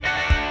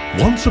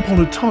Once upon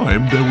a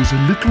time, there was a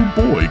little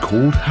boy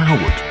called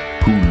Howard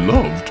who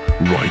loved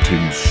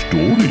writing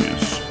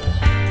stories.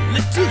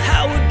 Little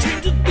Howard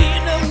dreamed of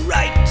being a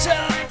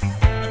writer,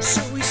 and so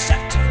he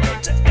sat and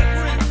wrote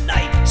every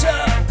night.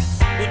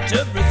 But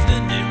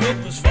everything he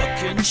wrote was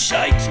fucking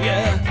shite,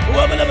 yeah.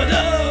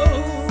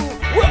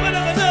 Wubba-dubba-doo,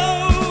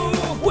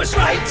 wubba-dubba-doo. Worst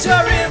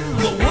writer in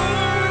the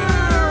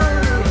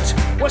world,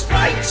 worst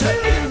writer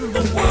in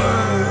the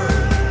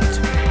world,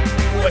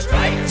 worst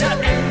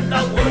writer in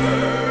the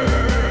world,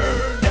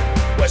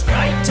 worst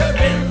writer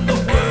in the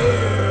world.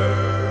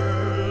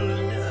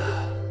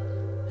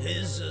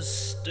 He's a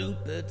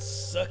stupid,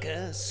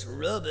 suck-ass,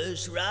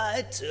 rubbish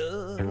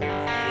writer.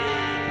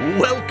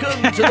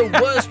 Welcome to the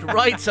worst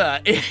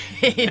writer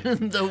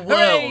in the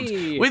world.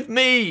 Hey! With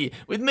me,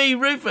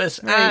 Rufus,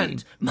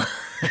 and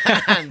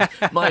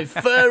my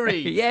furry,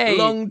 Yay.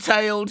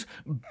 long-tailed,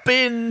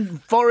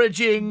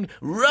 bin-foraging,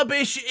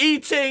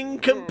 rubbish-eating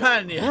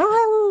companion.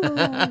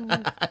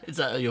 Is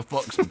that your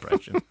fox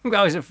impression?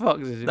 That was a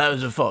fox, is it? That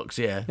was a fox,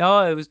 yeah.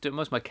 No, it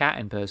was my cat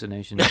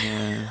impersonation.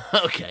 Yeah.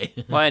 Okay.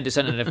 My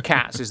understanding of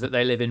cats is that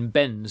they live in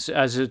bins,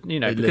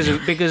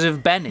 because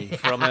of Benny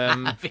from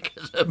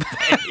Because of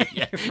Benny,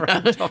 yeah.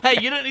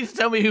 Hey, you don't need to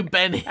tell me who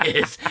Benny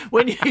is.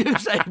 When you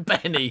say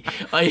Benny,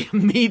 I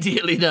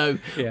immediately know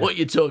what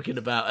you're talking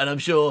about, and I'm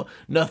sure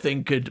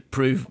nothing could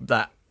prove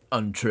that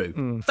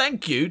untrue.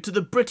 Thank you to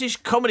the British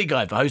Comedy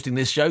Guide for hosting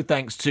this show.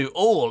 Thanks to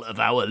all of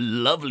our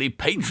lovely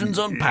patrons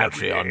on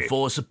Patreon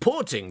for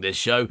supporting this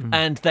show.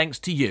 And thanks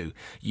to you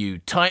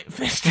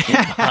tight-fisted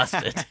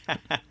bastard,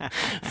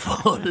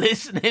 for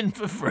listening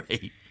for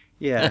free.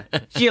 Yeah.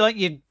 Do you like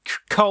your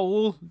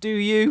coal? Do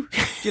you?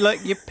 Do you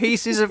like your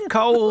pieces of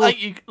coal? Like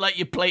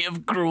your plate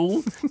of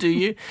gruel, do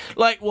you?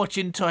 Like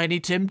watching Tiny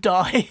Tim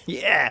die?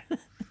 Yeah.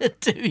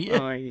 Do you?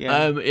 Oh,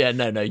 yeah.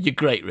 No, you're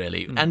great,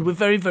 really. And we're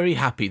very, very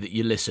happy that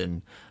you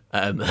listen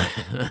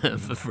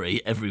for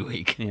free every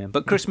week. Yeah.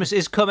 But Christmas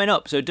is coming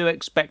up, so do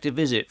expect a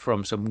visit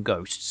from some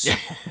ghosts.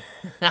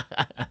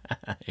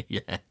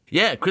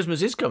 Yeah,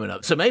 Christmas is coming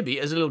up. So maybe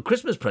as a little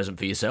Christmas present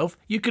for yourself,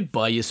 you could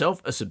buy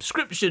yourself a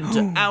subscription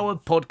to our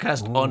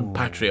podcast on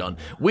Patreon,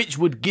 which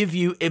would give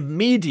you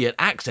immediate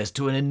access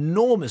to an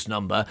enormous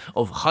number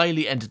of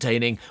highly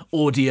entertaining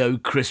audio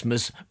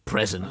Christmas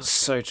presents.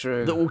 So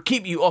true. That will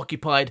keep you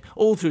occupied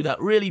all through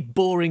that really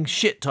boring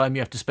shit time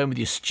you have to spend with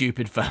your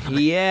stupid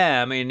family.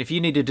 Yeah, I mean, if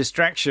you need a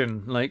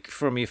distraction, like,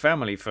 from your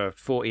family for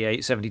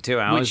 48, 72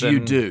 hours... Which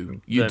you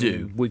do. You then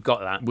do. We've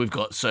got that. We've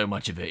got so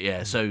much of it,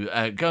 yeah.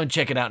 So go and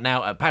check it out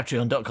now at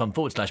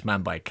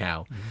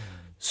patreon.com/manbycow.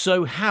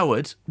 So,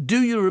 Howard,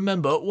 do you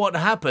remember what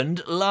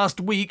happened last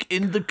week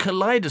in the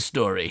Collider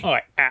story?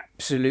 I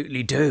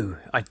absolutely do.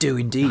 I do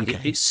indeed.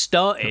 Okay. It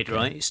started,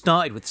 right? It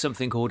started with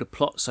something called a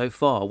plot so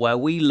far, where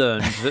we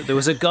learned that there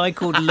was a guy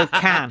called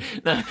Lacan.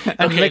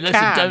 And okay,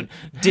 Lacan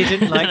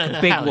didn't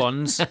like big Howard.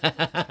 ones.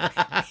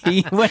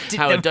 He wanted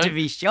Howard, them to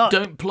be shot.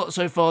 Don't plot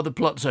so far the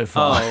plot so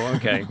far. Oh,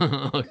 okay.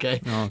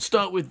 Okay.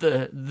 Start with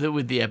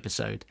the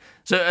episode.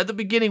 So at the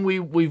beginning we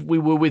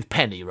were with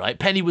Penny, right?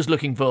 Penny was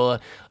looking for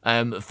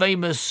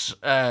famous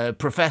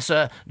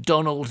Professor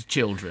Donald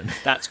Children.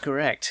 That's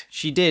correct.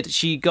 She did.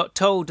 She got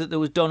told that there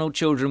was Donald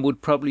Children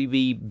would probably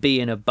be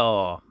in a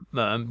bar.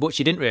 What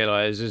she didn't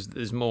realise is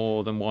there's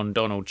more than one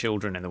Donald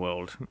Children in the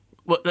world.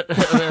 Well,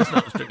 that's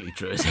not strictly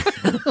true, is it?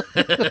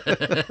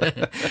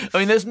 I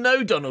mean, there's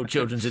no Donald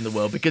Children's in the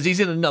world because he's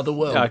in another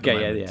world.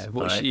 Okay, at the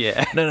moment, yeah.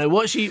 right? No.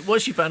 What she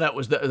found out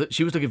was that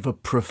she was looking for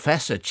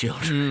Professor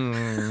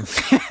Children.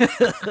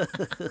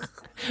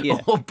 Yeah.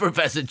 Or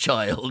Professor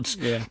Childs,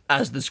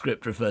 as the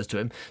script refers to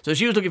him. So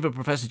she was looking for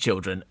Professor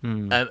Children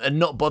and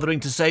not bothering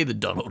to say the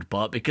Donald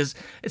part because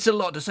it's a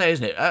lot to say,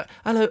 isn't it?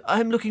 Hello,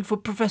 I'm looking for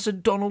Professor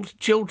Donald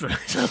Children.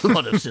 It's a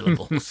lot of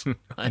syllables.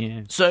 Right?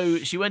 Yeah. So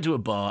she went to a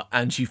bar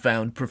and she found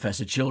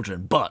Professor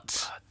Children,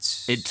 but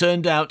it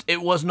turned out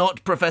it was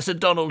not Professor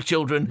Donald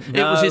Children.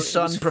 It was his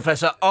son,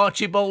 Professor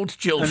Archibald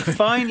Children. And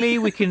finally,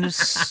 we can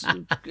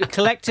a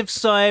collective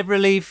sigh of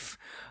relief.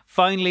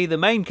 Finally, the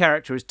main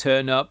character has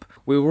turned up.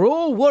 We were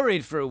all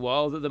worried for a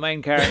while that the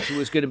main character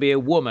was going to be a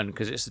woman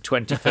because it's the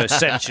 21st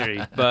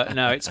century. But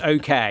no, it's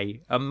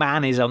okay. A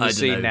man is on the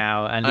scene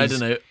now. And I don't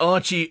know.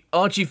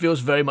 Archie feels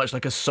very much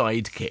like a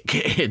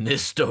sidekick in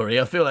this story.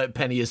 I feel like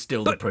Penny is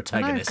still the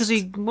protagonist.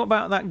 Because what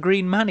about that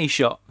green man he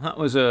shot? That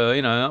was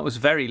that was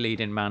very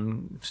leading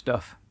man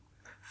stuff.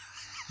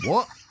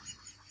 What?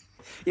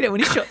 You know, when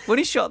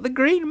he shot the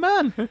green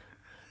man.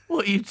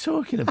 What are you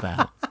talking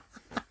about?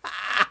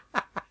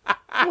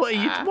 What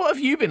have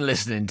you been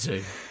listening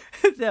to?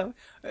 No,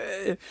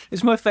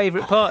 it's my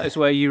favourite part is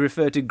where you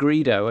refer to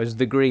Greedo as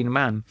the Green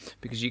Man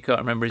because you can't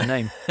remember his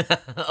name.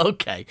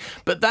 Okay,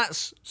 but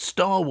that's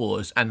Star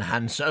Wars and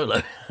Han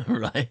Solo,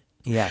 right?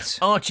 Yes.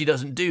 Archie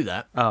doesn't do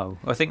that. Oh,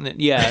 I think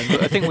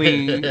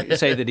we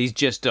say that he's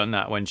just done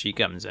that when she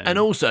comes in. And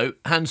also,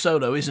 Han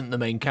Solo isn't the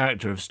main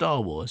character of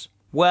Star Wars.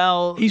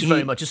 Well, He's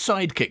very much a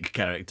sidekick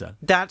character.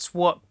 That's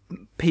what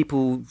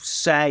people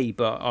say,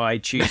 but I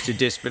choose to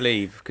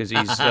disbelieve because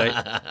he's like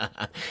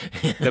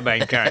the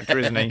main character,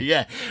 isn't he?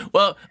 Yeah.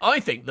 Well, I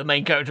think the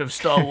main character of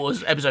Star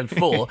Wars Episode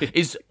 4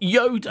 is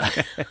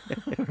Yoda.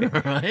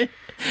 Right?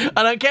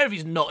 I don't care if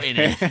he's not in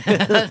it.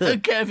 I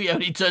don't care if he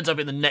only turns up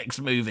in the next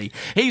movie.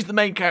 He's the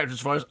main character as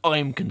far as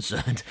I'm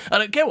concerned. I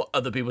don't care what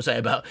other people say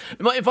about.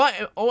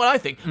 I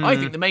think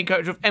the main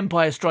character of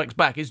Empire Strikes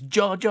Back is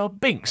Jar Jar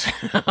Binks.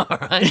 All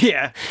right.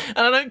 Yeah. And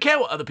I don't care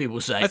what other people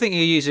say. I think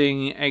you're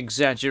using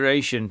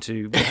exaggeration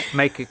to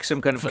make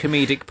some kind of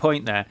comedic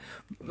point there.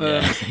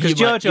 Because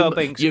Jar Jar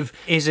Binks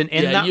isn't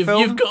in that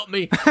film. You've got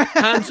me.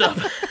 Hands up.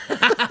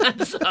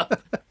 Hands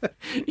up.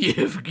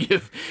 You've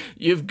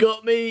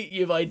got me.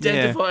 You've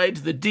identified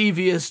the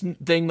devious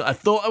thing that I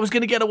thought I was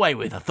going to get away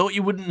with. I thought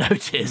you wouldn't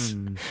notice.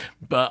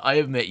 But I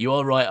admit, you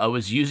are right. I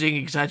was using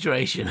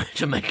exaggeration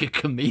to make a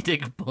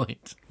comedic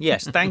point.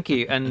 Yes, thank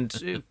you.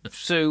 And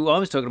so I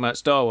was talking about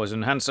Star Wars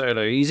and Han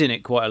Solo. He's in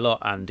it quite a lot,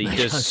 and he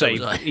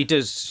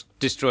does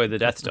destroy the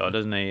Death Star,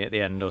 doesn't he, at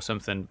the end or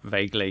something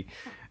vaguely.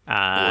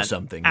 Or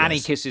something. And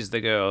yes. he kisses the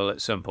girl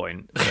at some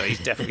point, so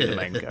he's definitely the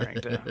main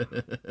character.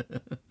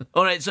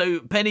 All right, so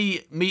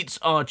Penny meets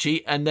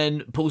Archie and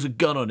then pulls a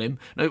gun on him.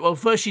 No, well,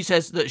 first she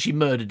says that she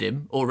murdered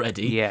him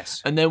already.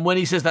 Yes. And then when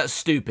he says that's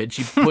stupid,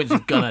 she points a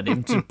gun at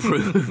him to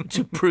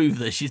prove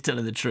that she's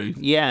telling the truth.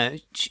 Yeah,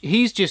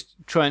 he's just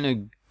trying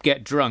to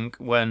get drunk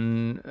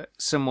when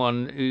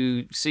someone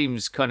who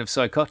seems kind of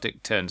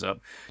psychotic turns up,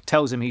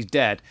 tells him he's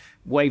dead,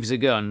 waves a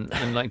gun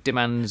and like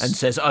demands... And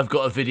says, I've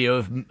got a video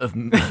of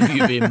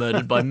you being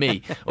murdered by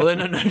me. Although,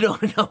 no.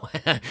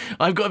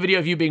 I've got a video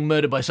of you being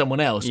murdered by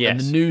someone else. Yes. And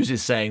the news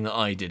is saying that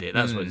I did it.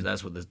 That's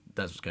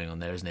what's going on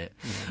there, isn't it?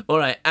 All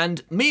right.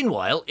 And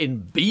meanwhile, in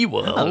B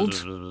World,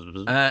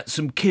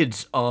 some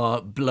kids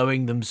are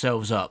blowing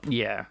themselves up.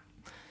 Yeah.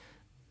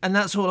 And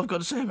that's all I've got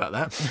to say about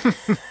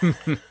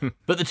that.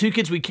 But the two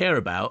kids we care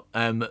about,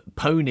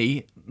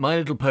 Pony, My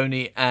Little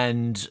Pony,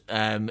 and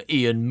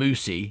Ian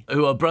Moosey,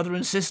 who are brother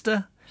and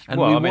sister. And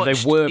they were brother and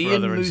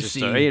Moosey,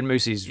 sister. Ian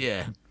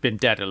Moosey's been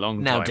dead a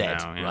long time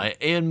now. Yeah. Right?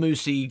 Ian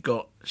Moosey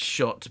got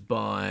shot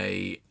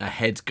by a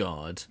head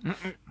guard.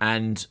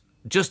 And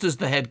just as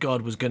the head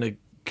guard was going to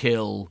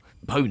kill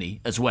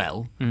Pony as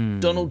well,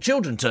 Donald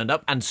Children turned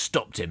up and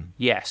stopped him.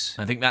 Yes.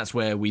 I think that's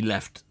where we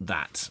left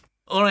that.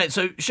 All right,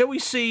 so shall we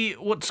see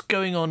what's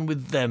going on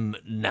with them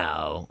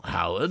now,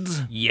 Howard?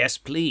 Yes,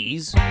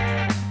 please.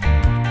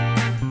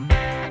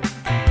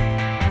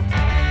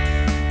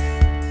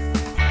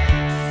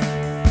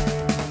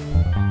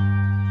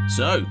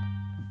 So,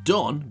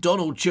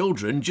 Donald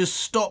Children just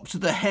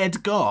stopped the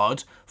head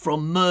guard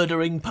from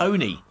murdering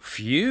Pony.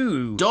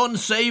 Phew. Don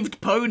saved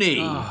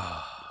Pony.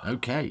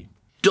 Okay.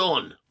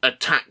 Don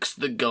attacks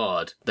the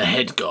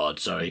head guard,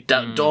 sorry.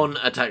 Don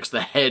attacks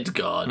the head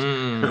guard,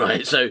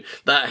 right? So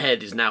that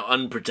head is now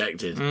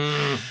unprotected,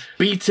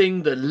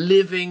 beating the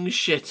living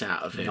shit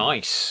out of him.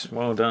 Nice.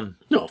 Well done.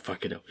 Oh,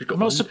 fuck it up. I'm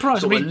not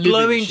surprised. He's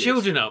blowing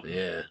children up.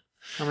 Yeah.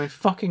 I mean,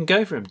 fucking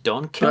go for him,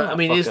 Don. Kill that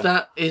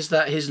fucker. Is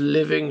that his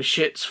living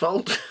shit's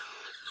fault?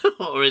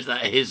 Or is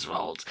that his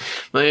fault?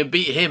 I mean,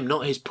 beat him,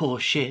 not his poor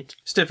shit.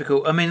 It's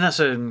difficult. I mean,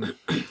 that's a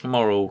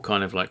moral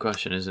kind of like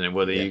question, isn't it?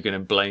 Whether you're going to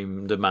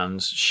blame the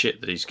man's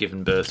shit that he's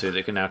given birth to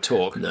that can now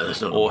talk, no,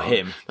 that's not or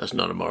him. That's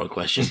not a moral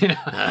question.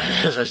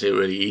 That's actually a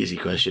really easy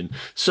question.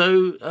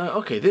 So,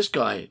 okay, this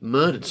guy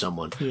murdered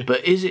someone,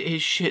 but is it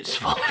his shit's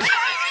fault?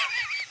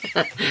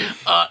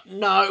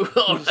 No.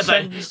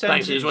 Thanks. I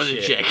just wanted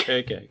to check.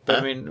 Okay. But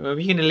I mean, are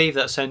you going to leave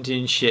that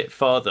sentient shit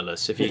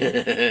fatherless if you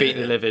beat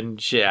the living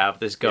shit out of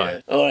this guy?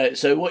 Yeah. All right,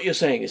 so what you're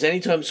saying is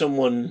anytime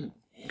someone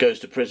goes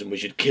to prison, we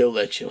should kill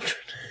their children.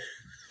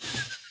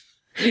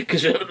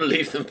 Because we don't want to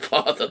leave them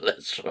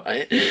fatherless,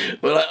 right?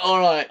 We're like, all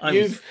right,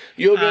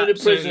 you're going to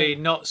prison. Absolutely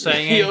not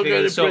saying anything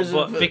of the sort,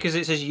 but because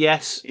it says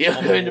yes.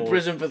 You're going to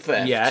prison for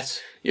theft.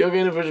 Yes. You're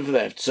going to prison for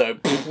theft. So,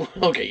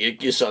 okay,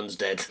 your son's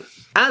dead.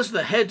 As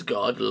the head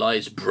guard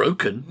lies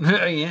broken,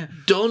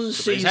 Don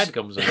sees his head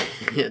comes out.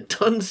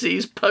 Don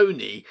sees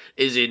Pony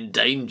is in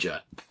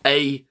danger.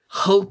 A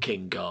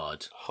hulking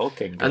guard.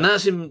 And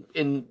that's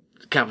in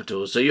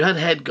capitals. So you had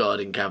head guard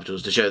in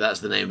capitals to show that's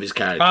the name of his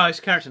character. Oh, it's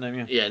a character name,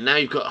 yeah. Yeah, now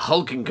you've got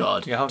hulking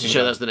guard to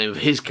show that's the name of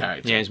his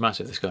character. Yeah, he's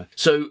massive, this guy.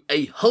 So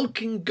a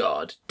hulking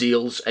guard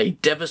deals a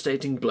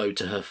devastating blow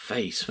to her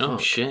face. Oh,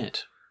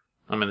 shit.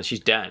 I mean, she's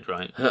dead,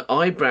 right? Her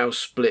eyebrow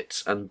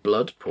splits and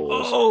blood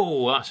pours.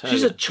 Oh, that's her.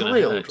 She's a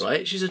child,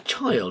 right? She's a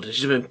child.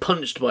 She's been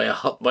punched by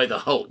the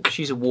Hulk.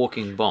 She's a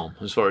walking bomb,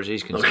 as far as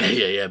he's concerned.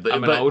 Okay, yeah.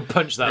 But I would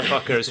punch that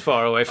fucker as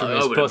far away from me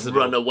as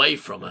possible. Run away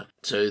from her.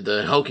 So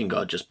the hulking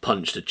guard just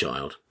punched a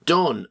child.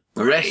 Don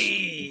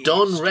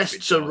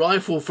wrests a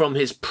rifle from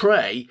his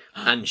prey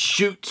and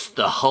shoots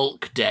the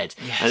Hulk dead.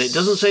 Yes. And it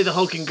doesn't say the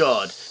hulking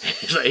guard.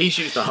 He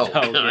shoots the Hulk.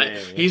 Right? Yeah.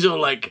 He's all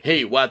like,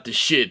 hey, what the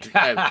shit?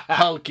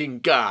 Hulking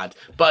guard.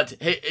 But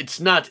hey, it's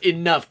not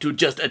enough to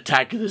just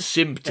attack the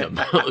symptom.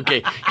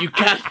 Okay, you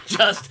can't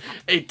just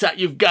attack.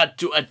 You've got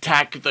to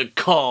attack the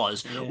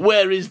cause. Yeah.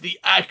 Where is the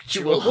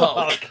actual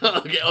Hulk?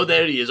 Okay, oh,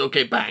 there he is.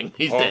 Okay, bang.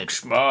 He's Hulk dead.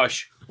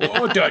 Smash.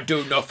 Well, I don't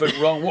do nothing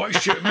wrong. What are you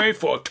shooting me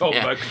for, Tom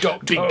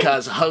McDoctor?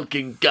 Because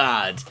hulking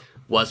guard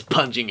was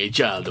punching a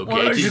child, okay?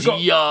 Well, it is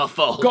your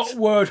fault. Got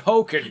word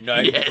hulking,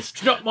 name. Yes.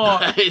 It's not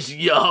my... It's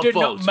your Did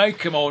fault. not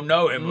make him or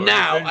know him or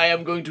Now anything. I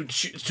am going to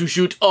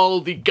shoot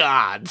all the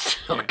guards.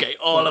 Okay,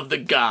 all of the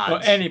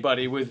guards. Or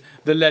anybody with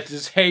the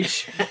letters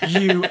H,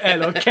 U,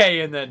 L, or K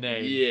in their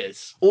name.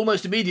 Yes.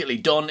 Almost immediately,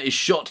 Don is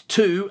shot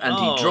too, and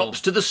he drops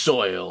to the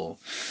soil.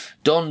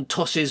 Don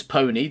tosses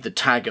Pony the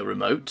tagger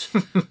remote,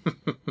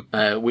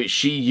 which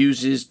she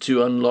uses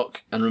to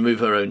unlock and remove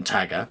her own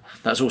tagger.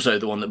 That's also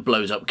the one that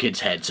blows up kids'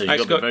 heads, so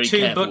you've got to be very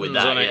careful with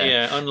that. On it,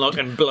 yeah, unlock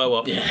and blow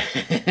up. Yeah.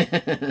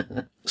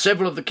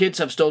 Several of the kids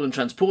have stolen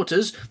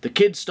transporters. The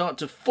kids start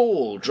to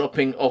fall,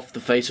 dropping off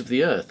the face of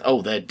the earth.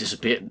 Oh, they're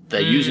disappeared.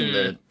 They're using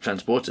the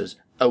transporters.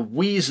 A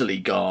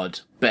Weasley guard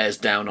bears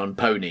down on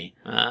Pony.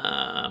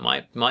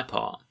 My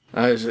part.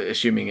 I was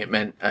assuming it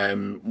meant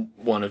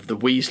one of the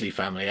Weasley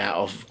family out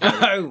of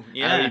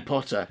Harry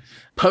Potter.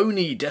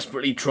 Pony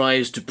desperately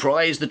tries to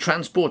prise the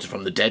transporter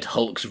from the dead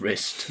Hulk's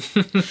wrist.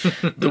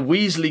 The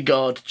Weasley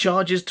guard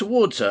charges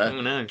towards her.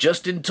 Oh, no.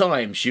 Just in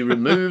time, she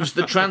removes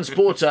the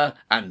transporter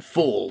and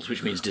falls,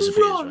 which means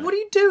disappears. Ron, right? what are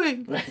you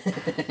doing?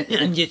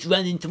 I'm just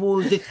running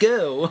towards this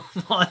girl.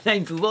 My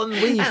name's Ron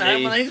Weasley. Hello,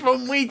 my name's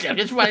Ron Weasley. I'm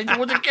just running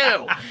towards a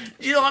girl.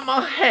 Do you like my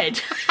head?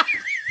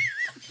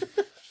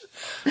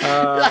 Look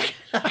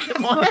at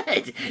my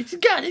head. It's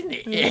good, isn't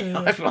it? Yeah,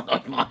 I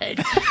like my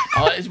head.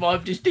 It's my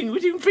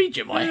distinguishing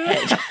feature, my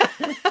head.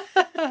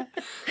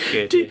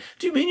 Good. Do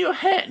you mean your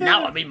hair?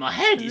 No, I mean my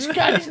head. It's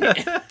good, isn't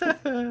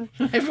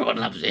it? Everyone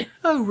loves it.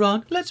 Oh,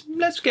 Ron,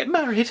 let's get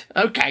married.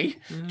 Okay.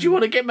 Do you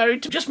want to get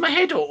married to just my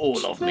head or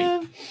all of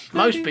me?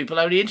 Most people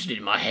are only interested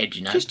in my head,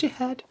 you know. Just your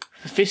head.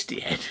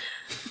 Fisty head.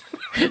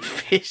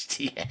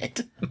 Fisty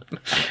head.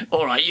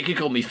 All right, you can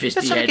call me Fisty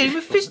Let's head. have a game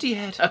of Fisty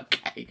Head.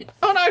 Okay.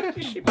 Oh no,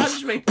 she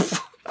punched me.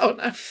 Oh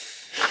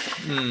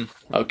no.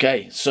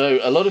 Okay, so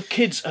a lot of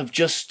kids have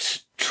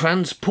just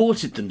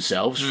transported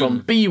themselves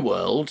from B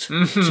world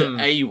to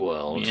A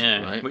world.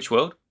 Yeah. Right? Which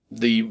world?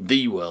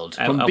 The world.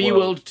 From A B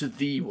world. world to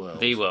the world.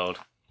 The world.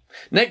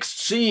 Next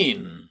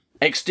scene.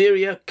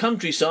 Exterior,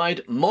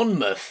 countryside,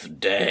 Monmouth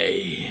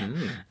Day.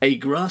 A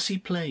grassy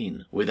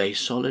plain with a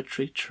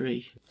solitary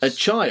tree. A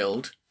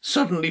child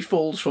suddenly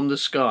falls from the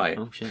sky.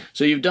 Oh, shit.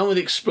 So you've done with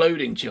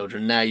exploding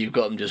children, now you've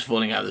got them just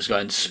falling out of the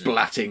sky and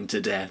splatting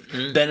to death.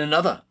 Then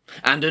another,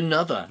 and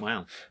another.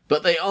 Wow.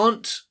 But they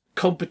aren't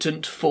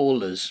competent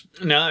fallers.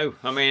 No,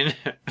 I mean,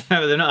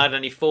 they've not had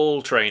any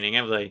fall training,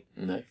 have they?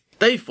 No.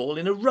 They fall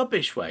in a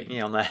rubbish way.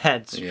 Yeah, on their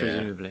heads, Yeah.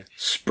 presumably.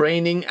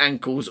 Spraining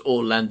ankles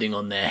or landing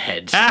on their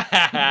heads.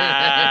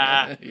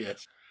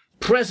 Yes.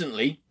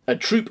 Presently, a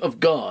troop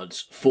of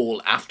guards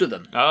fall after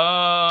them,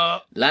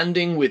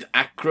 landing with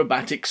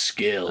acrobatic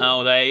skill.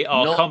 Oh, they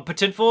are Not-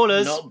 competent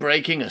fallers. Not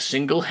breaking a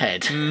single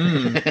head.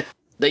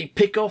 They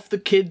pick off the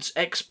kids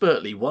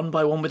expertly, one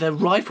by one, with their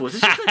rifles.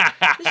 This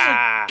is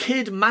a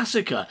kid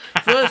massacre.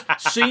 First,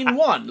 scene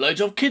 1, loads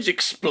of kids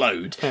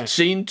explode.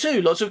 Scene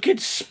 2, lots of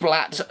kids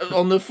splat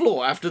on the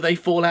floor after they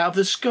fall out of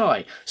the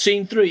sky.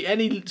 Scene 3,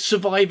 any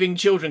surviving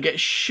children get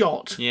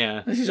shot.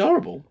 Yeah. This is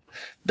horrible.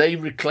 They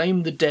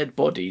reclaim the dead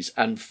bodies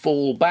and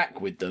fall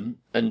back with them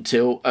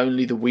until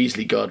only the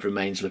Weasley guard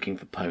remains looking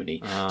for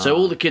Pony. So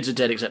all the kids are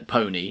dead except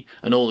Pony,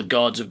 and all the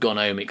guards have gone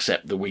home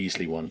except the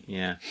Weasley one.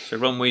 Yeah. So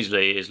Ron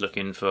Weasley is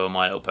looking for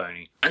My Little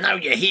Pony. I know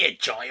you're here,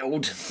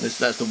 child. That's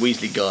the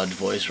Weasley guard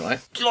voice, right?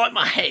 Do you like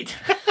my head?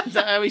 Is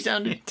that how he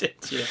sounded?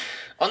 Yeah.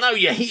 I know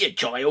you're here,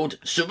 child.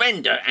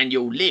 Surrender and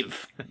you'll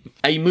live.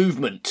 A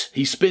movement.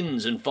 He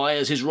spins and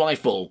fires his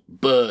rifle.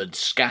 Birds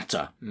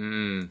scatter.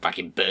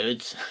 Fucking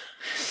birds.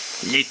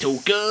 Little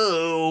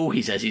girl.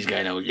 He says he's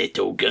going, oh,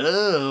 little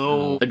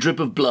girl. A drip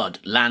of blood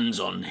lands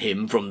on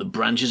him from the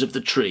branches of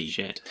the tree.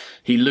 Shit.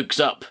 He looks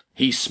up.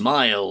 He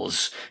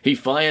smiles. He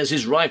fires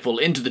his rifle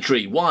into the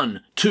tree.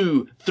 1,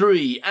 2,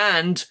 3,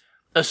 and...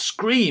 a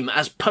scream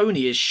as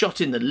Pony is shot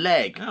in the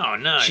leg. Oh,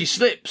 no. She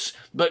slips,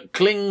 but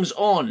clings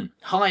on,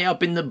 high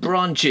up in the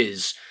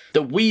branches.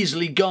 The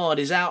Weasley guard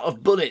is out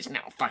of bullets.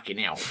 Now, fucking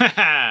hell.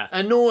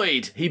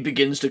 Annoyed, he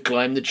begins to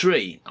climb the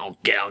tree. Oh,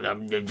 get on.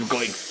 I've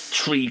got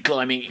tree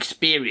climbing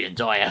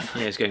experience, I have.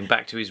 Yeah, he's going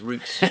back to his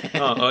roots.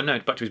 oh, no,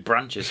 back to his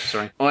branches,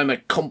 sorry. I'm a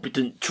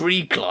competent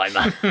tree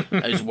climber,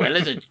 as well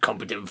as a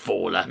competent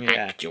faller,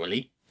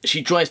 actually.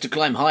 She tries to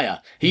climb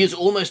higher. He is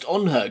almost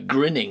on her,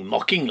 grinning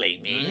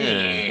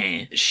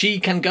mockingly.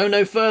 She can go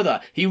no further.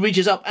 He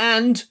reaches up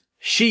and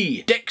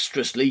she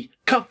dexterously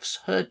cuffs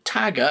her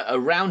tagger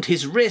around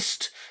his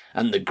wrist,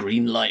 and the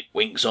green light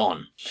winks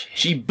on.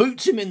 She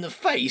boots him in the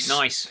face.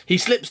 Nice. He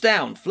slips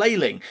down,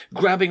 flailing,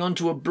 grabbing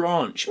onto a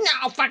branch.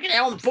 No, fucking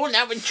hell, I'm falling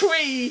out of a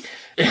tree.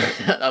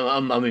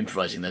 I'm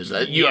improvising those.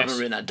 You haven't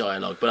written that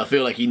dialogue, but I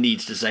feel like he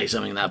needs to say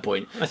something at that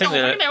point. I think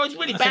It's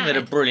really that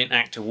a brilliant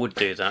actor would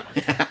do that.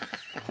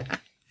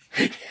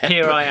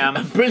 Here I am.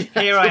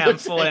 Here I am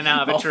falling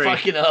out of a tree.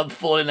 Fucking hell, I'm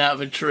falling out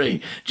of a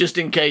tree. Just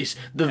in case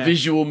the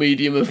visual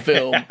medium of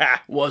film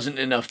wasn't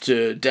enough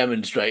to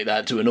demonstrate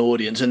that to an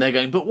audience. And they're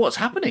going, but what's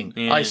happening?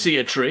 Yeah. I see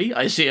a tree,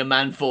 I see a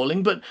man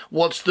falling, but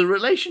what's the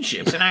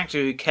relationship? It's an actor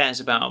who cares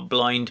about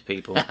blind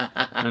people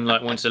and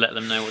wants to let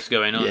them know what's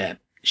going on. Yeah.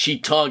 She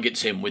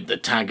targets him with the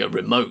Tagger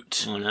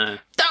remote. Oh no.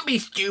 Don't be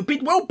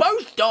stupid, we'll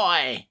both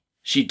die.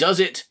 She does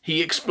it,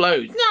 he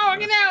explodes. No, I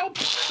can help.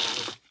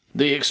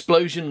 The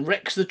explosion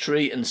wrecks the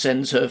tree and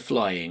sends her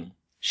flying.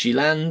 She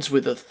lands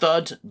with a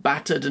thud,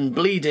 battered and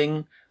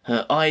bleeding.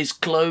 Her eyes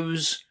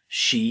close.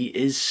 She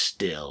is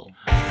still.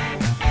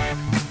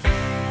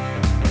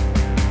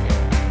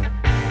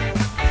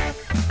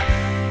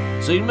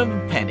 So you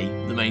remember Penny,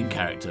 the main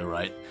character,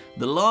 right?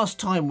 The last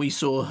time we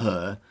saw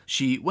her,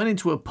 she went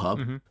into a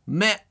pub,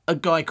 met a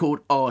guy called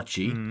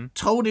Archie,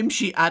 told him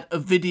she had a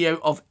video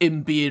of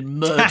him being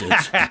murdered,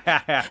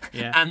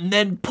 and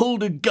then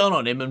pulled a gun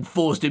on him and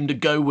forced him to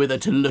go with her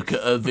to look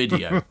at her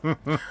video.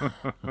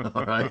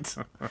 All right.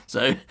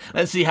 So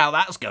let's see how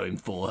that's going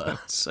for her.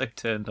 So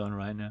turned on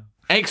right now.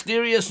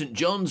 Exterior St.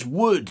 John's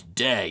Wood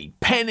day.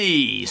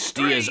 Penny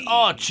steers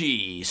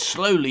Archie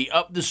slowly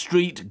up the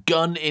street,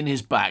 gun in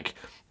his back.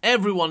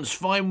 Everyone's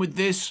fine with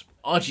this.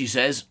 Archie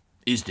says,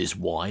 "Is this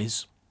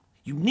wise?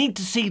 You need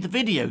to see the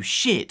video,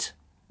 shit."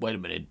 Wait a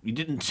minute, you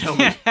didn't tell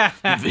me.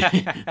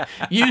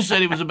 You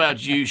said it was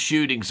about you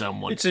shooting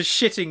someone. It's a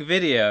shitting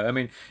video. I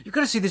mean, you've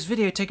got to see this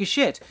video take a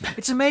shit.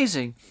 It's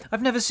amazing.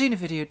 I've never seen a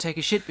video take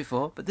a shit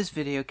before, but this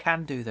video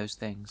can do those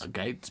things.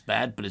 Okay, it's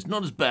bad, but it's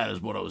not as bad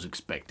as what I was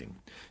expecting.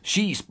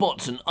 She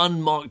spots an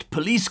unmarked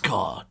police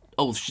car.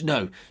 Oh,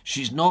 no,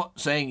 she's not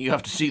saying you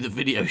have to see the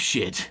video,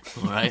 shit,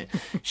 all right?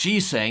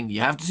 She's saying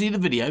you have to see the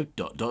video, ...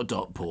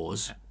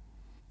 pause.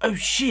 Oh,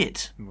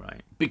 shit.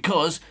 Right.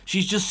 Because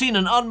she's just seen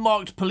an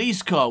unmarked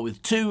police car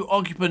with 2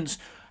 occupants.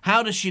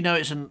 How does she know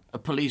it's a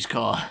police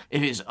car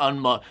if it's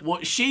unmarked?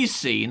 What she's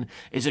seen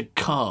is a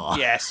car.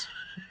 Yes.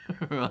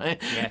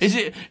 Right?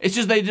 Yes. It's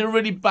just they did a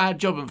really bad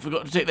job and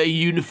forgot to take their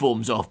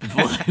uniforms off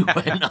before they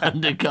went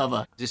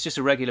undercover. It's just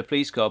a regular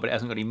police car, but it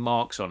hasn't got any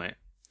marks on it.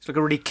 It's like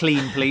a really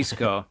clean police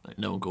car.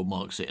 No one called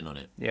Mark sitting on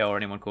it. Yeah, or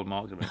anyone called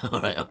Mark.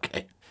 All right,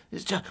 okay.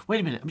 Wait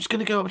a minute, I'm just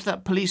going to go up to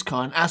that police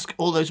car and ask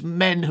all those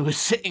men who are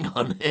sitting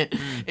on it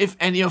if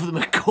any of them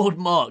are called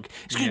Mark.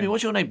 Excuse me,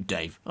 what's your name,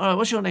 Dave? All right,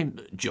 what's your name,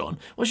 John?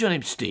 What's your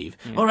name, Steve?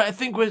 All right, I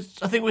think we're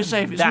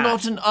safe. It's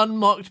not an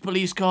unmarked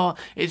police car.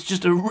 It's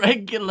just a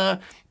regular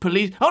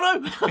police. Oh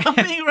no, I'm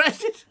being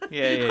arrested.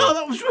 Yeah. Oh,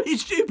 that was really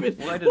stupid.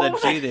 Why did I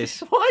do this?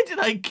 Why did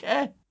I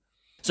care?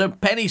 So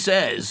Penny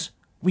says,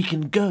 "We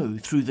can go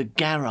through the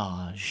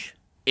garage."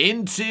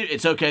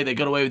 It's okay, they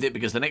got away with it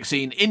because the next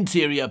scene,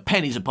 interior,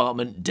 Penny's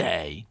apartment,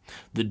 day.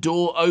 The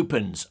door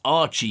opens,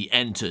 Archie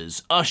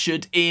enters,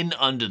 ushered in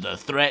under the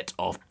threat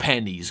of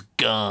Penny's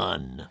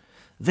gun.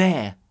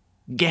 "There,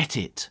 get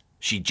it."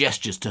 She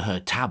gestures to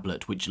her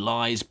tablet, which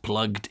lies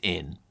plugged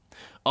in.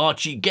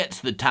 Archie gets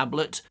the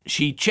tablet,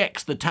 she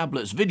checks the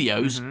tablet's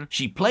videos,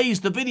 she plays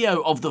the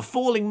video of the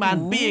falling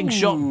man being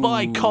shot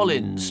by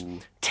Collins.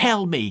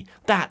 "Tell me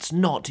that's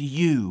not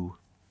you."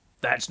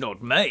 That's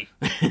not me.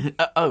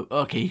 Oh,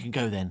 okay, you can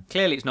go then.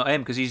 Clearly it's not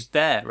him because he's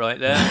there, right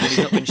there, and he's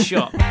not been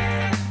shot.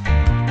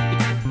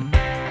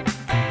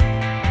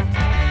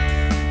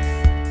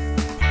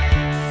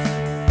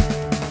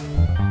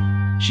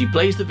 She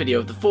plays the video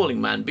of the falling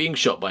man being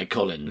shot by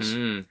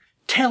Collins.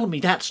 "Tell me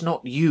that's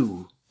not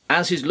you."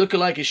 As his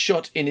lookalike is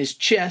shot in his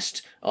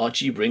chest,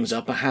 Archie brings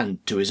up a hand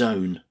to his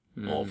own.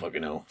 Oh,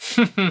 fucking hell.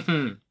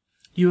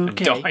 "You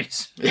okay?"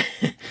 Dies.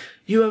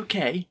 "You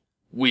okay?"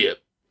 "We're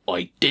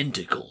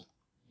identical.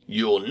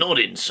 You're not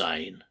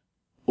insane."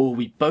 "Or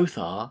we both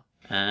are."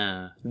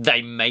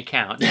 They make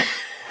out.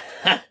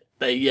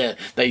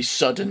 They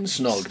sudden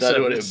snog. That's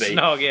what it would be.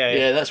 Snog, yeah.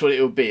 Yeah, that's what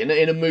it would be.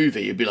 In a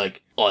movie, it'd be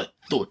like, "I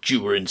thought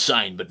you were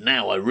insane, but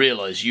now I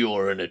realise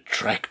you're an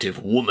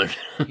attractive woman."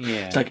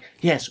 Yeah. It's like,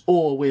 yes,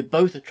 or we're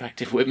both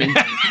attractive women.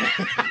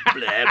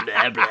 Blah,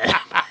 blah, blah.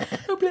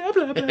 Blah,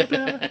 blah, blah,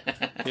 blah.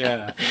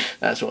 Yeah.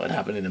 That's what would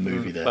happen in a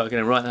movie there. I'm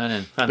going to write that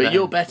in. But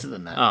you're better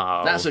than that.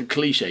 Oh. That's a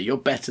cliche. You're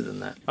better than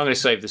that. I'm going to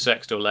save the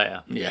sex till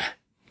later. Yeah.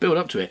 Build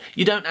up to it.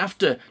 You don't have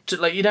to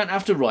you don't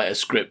have to write a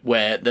script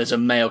where there's a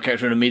male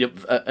character and a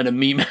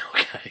female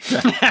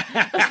character.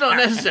 That's not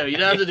necessary. You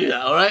don't have to do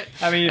that, all right?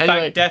 I mean, in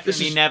fact,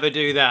 definitely never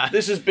do that.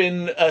 This has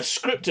been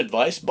script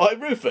advice by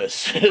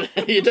Rufus.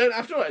 You don't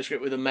have to write a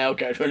script with a male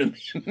character and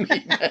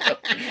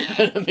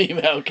a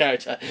female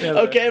character. Yeah,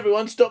 okay,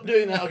 everyone, stop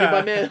doing that. Okay,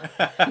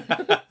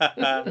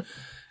 bye,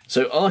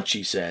 So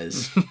Archie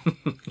says,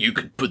 "You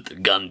can put the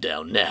gun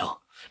down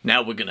now.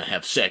 Now we're going to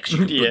have sex.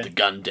 You can put the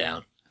gun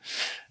down."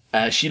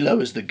 She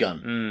lowers the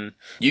gun.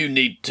 "You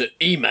need to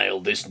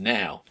email this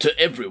now to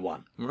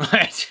everyone."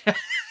 Right.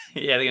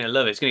 Yeah, they're going to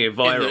love it. It's going to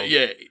go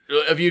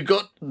viral. Have you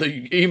got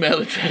the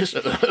email address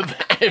of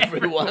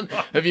everyone?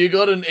 Have you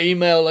got an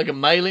email, like a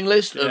mailing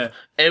list of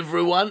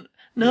everyone?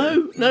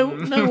 No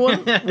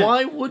one.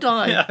 Why would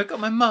I? Yeah, I've got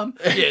my mum.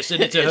 Yeah,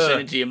 send it to her.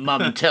 Send it to your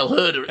mum and tell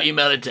her to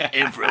email it to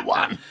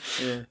everyone.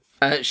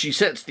 She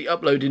sets the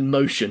upload in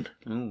motion.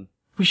 Ooh.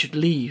 We should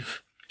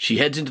leave. She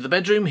heads into the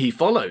bedroom. He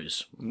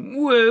follows.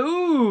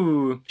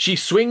 Whoa! She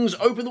swings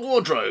open the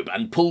wardrobe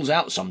and pulls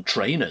out some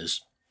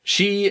trainers.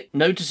 She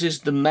notices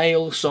the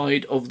male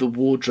side of the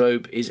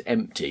wardrobe is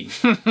empty.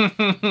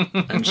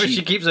 And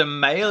she keeps a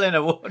male in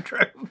a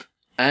wardrobe.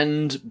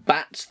 And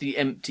bats the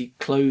empty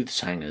clothes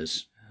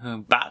hangers.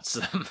 Bats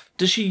them.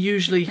 Does she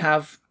usually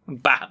have...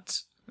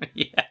 Bats.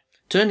 Yeah.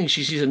 Turning,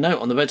 she sees a note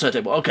on the bedside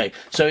table. Okay,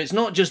 so it's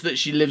not just that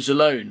she lives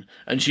alone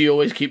and she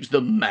always keeps the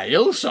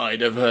male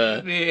side of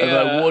her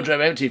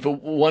wardrobe empty for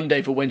one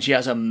day for when she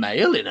has a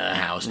male in her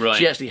house. Right.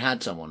 She actually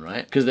had someone,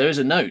 right? Because there is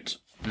a note.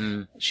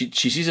 She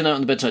sees a note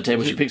on the bedside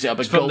table. She picks it up.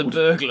 It's from the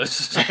burglars.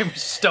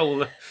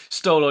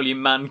 stole all your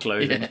man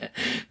clothing. Yeah.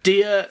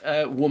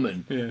 Dear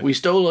woman, we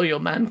stole all your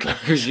man clothes.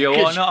 Because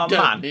you're not a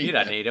man. You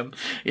don't need them.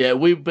 Yeah,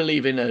 we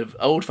believe in an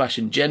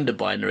old-fashioned gender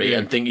binary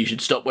and think you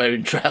should stop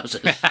wearing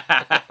trousers.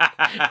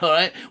 All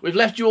right, we've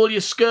left you all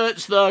your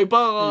skirts though.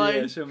 Bye.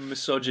 Yeah, some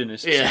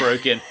misogynist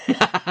broke in,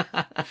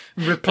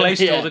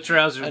 replaced all the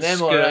trousers with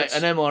skirts.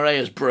 An MRA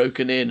has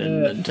broken in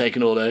and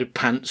taken all her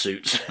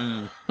pantsuits.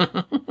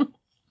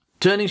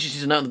 Turning, she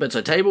sees a note on the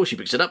bedside table. She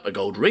picks it up. A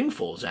gold ring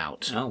falls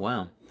out. Oh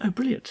wow! Oh,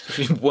 brilliant!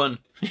 She's won.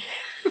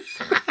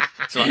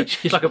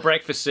 It's like a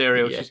breakfast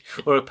cereal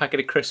or a packet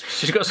of crisps.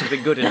 She's got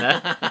something good in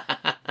there.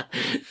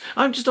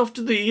 I'm just off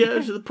to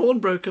the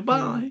pawnbroker.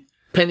 Bye.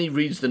 Penny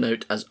reads the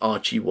note as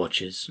Archie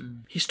watches.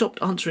 He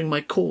stopped answering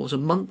my calls a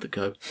month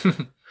ago,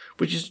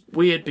 which is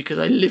weird because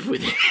I live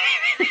with him.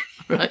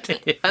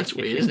 Right? That's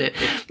weird, isn't it?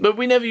 But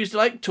we never used to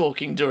like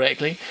talking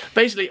directly.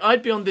 Basically,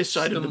 I'd be on this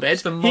side of the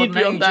bed, he'd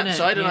be on that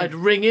side, and I'd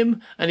ring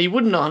him, and he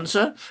wouldn't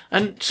answer.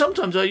 And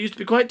sometimes I used to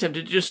be quite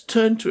tempted to just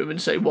turn to him and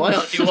say, "Why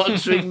aren't you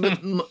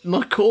answering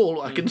my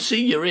call? I can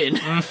see you're in."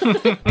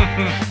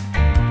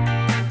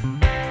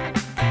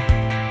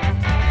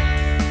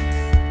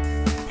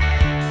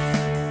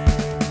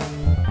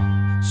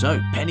 So,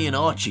 Penny and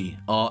Archie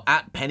are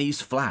at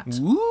Penny's flat.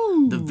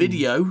 Ooh. The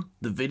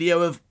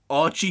video of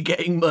Archie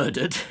getting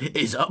murdered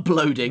is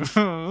uploading.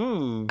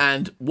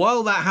 And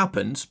while that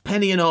happens,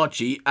 Penny and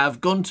Archie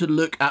have gone to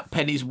look at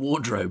Penny's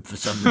wardrobe for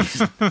some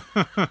reason.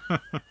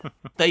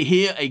 They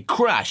hear a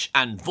crash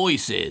and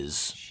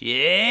voices.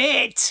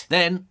 Shit!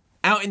 Then,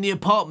 out in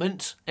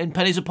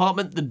Penny's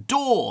apartment, the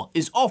door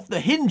is off the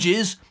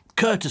hinges,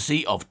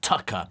 courtesy of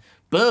Tucker.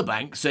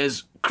 Burbank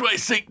says,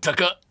 "Christ's sake,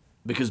 Tucker."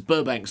 Because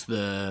Burbank's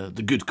the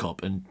good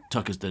cop and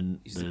Tucker's the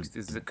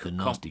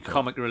nasty cop.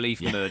 Comic relief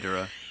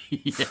murderer.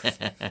 Yeah.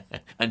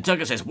 And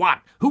Tucker says, "What?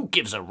 Who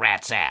gives a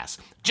rat's ass?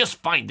 Just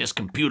find this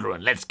computer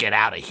and let's get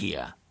out of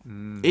here."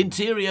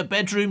 Interior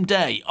bedroom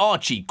day.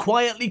 Archie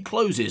quietly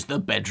closes the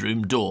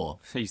bedroom door.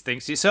 He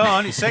thinks it's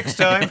on. It's sex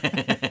time.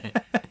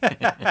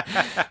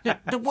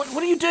 What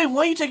are you doing?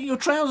 Why are you taking your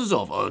trousers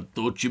off? I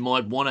thought you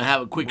might want to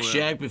have a quick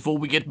shag before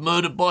we get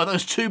murdered by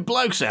those two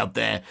blokes out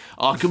there.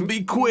 I can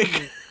be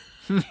quick.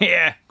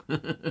 Yeah.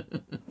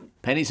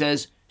 Penny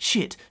says,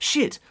 Shit,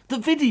 the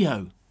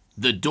video.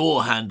 The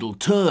door handle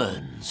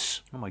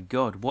turns. Oh my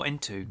God, what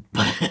into?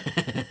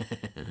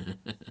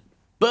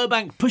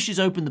 Burbank pushes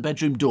open the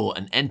bedroom door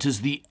and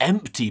enters the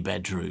empty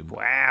bedroom.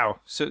 Wow.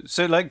 So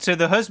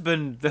the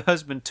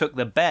husband took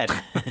the bed.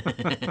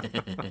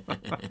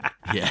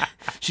 Yeah,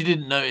 she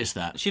didn't notice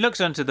that. She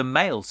looks onto the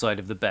male side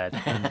of the bed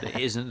and it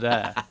isn't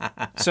there.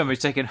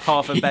 Somebody's taken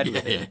half a bed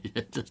with him.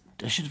 Yeah.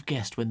 I should have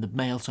guessed when the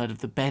male side of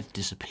the bed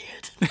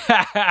disappeared.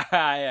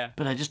 Yeah.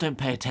 But I just don't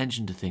pay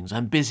attention to things.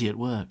 I'm busy at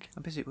work.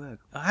 I'm busy at work.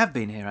 I have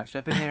been here, actually.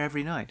 I've been here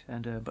every night.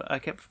 But I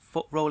kept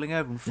rolling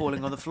over and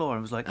falling on the floor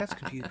and was like, that's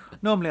confusing.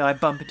 Normally I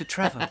bump into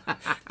Trevor.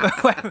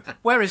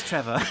 Where is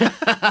Trevor?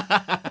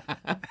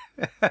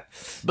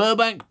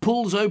 Burbank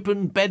pulls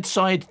open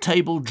bedside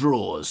table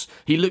drawers.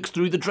 He looks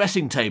through the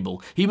dressing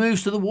table. He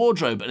moves to the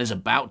wardrobe and is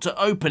about to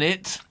open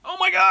it. Oh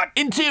my God!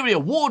 Interior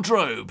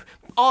wardrobe.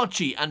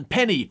 Archie and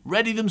Penny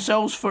ready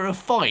themselves for a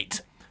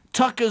fight.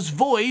 Tucker's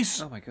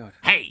voice. Oh my God.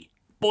 Hey,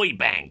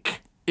 Boybank.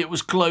 It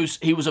was close.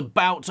 He was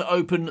about to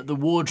open the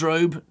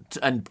wardrobe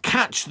and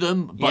catch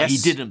them, but he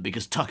didn't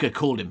because Tucker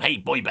called him, "Hey,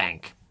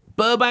 Boybank."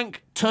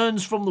 Burbank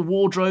turns from the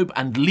wardrobe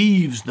and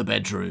leaves the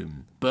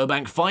bedroom.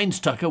 Burbank finds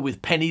Tucker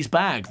with Penny's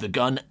bag, the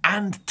gun,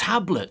 and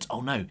tablet.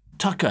 Oh no,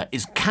 Tucker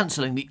is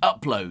cancelling the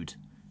upload.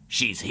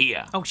 She's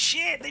here. Oh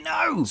shit, they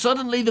know!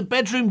 Suddenly the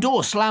bedroom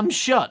door slams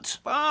shut.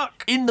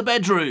 Fuck! In the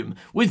bedroom,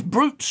 with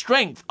brute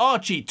strength,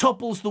 Archie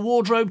topples the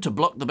wardrobe to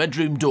block the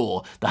bedroom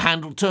door. The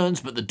handle turns,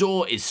 but the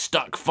door is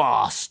stuck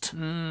fast.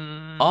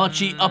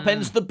 Archie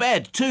upends the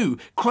bed too,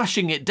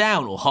 crashing it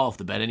down, or half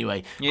the bed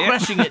anyway,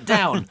 crashing it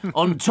down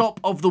on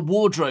top of the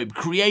wardrobe,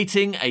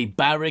 creating a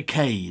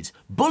barricade.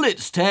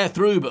 Bullets tear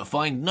through but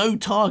find no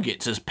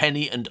targets as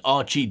Penny and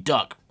Archie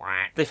duck.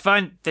 They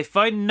find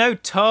no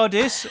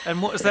TARDIS,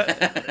 and what is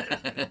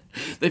that?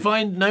 They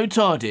find no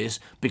TARDIS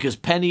because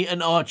Penny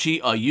and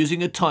Archie are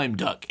using a time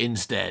duck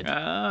instead.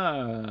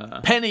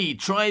 Penny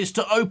tries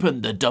to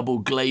open the double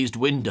glazed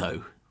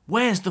window.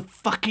 Where's the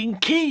fucking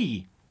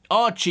key?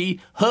 Archie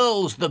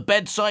hurls the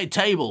bedside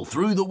table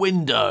through the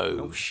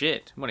window. Oh,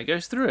 shit. When it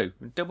goes through.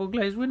 A double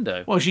glazed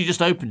window. Well, she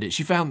just opened it.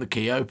 She found the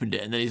key, opened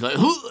it, and then he's like,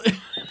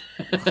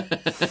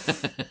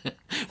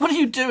 what are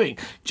you doing?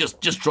 Just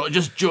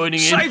joining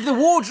in. Save the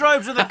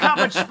wardrobes and the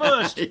cupboards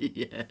first.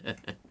 Yeah.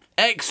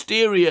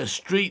 Exterior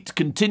street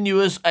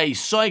continuous. A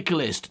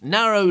cyclist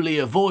narrowly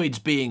avoids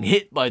being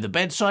hit by the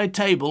bedside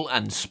table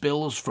and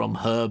spills from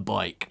her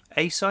bike.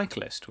 A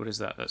cyclist? What is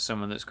that? That's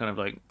someone that's kind of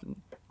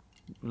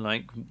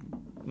like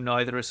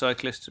neither a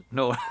cyclist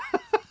nor...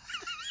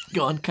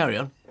 Go on, carry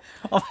on.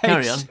 Oh,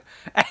 Carry on.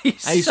 A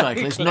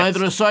cyclist,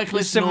 neither a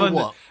cyclist nor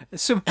what?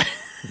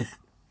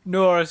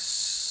 Nor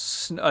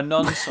a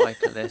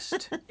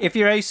non-cyclist. If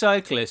you're a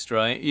cyclist,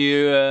 right,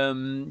 you're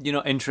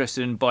not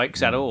interested in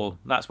bikes at all.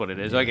 That's what it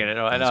is. I get it.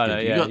 Right? No,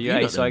 yeah, you're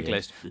a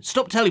cyclist.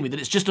 Stop telling me that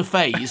it's just a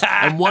phase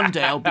and one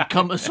day I'll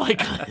become a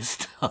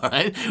cyclist. All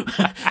right.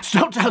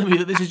 Stop telling me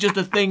that this is just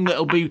a thing that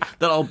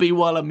I'll be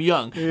while I'm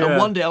young, and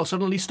one day I'll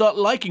suddenly start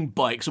liking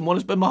bikes and want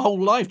to spend my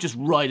whole life just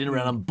riding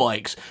around on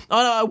bikes.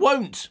 I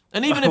won't.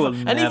 And even if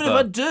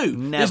I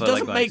do, this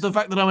doesn't make the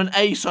fact that I'm an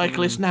a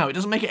cyclist now. It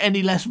doesn't make it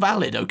any less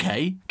valid.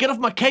 Okay, get off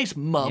my case,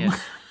 Mum. Yeah.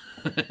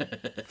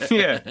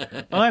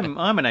 Yeah,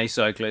 I'm an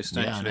acyclist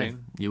actually.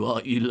 You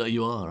are,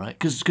 you are, right?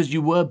 Because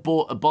you were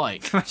bought a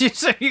bike.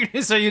 so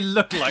you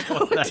look like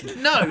one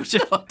then. No,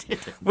 I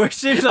didn't. Which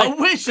seems like, I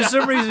wish for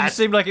some reason it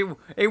seemed like it would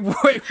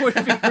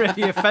be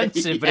really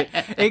offensive, but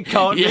it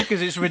can't be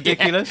because it's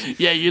ridiculous.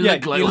 Yeah, you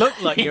look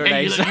like you're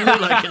an acyclist. You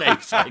look like an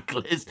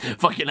acyclist.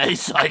 Fucking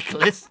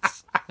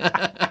acyclists.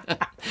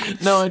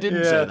 No, I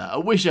didn't say that. I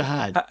wish I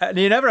had. And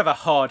you never have a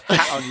hard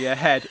hat on your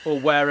head or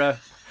wear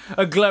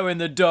a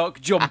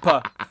glow-in-the-dark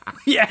jumper.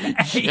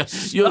 Yeah,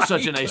 you're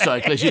such an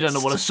acyclist. You don't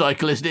know what a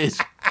cyclist is.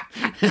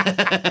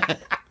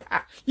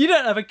 You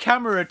don't have a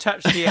camera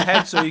attached to your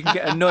head so you can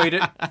get annoyed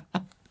at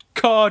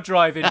car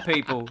driving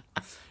people.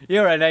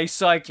 You're an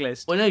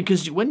acyclist. Well, no,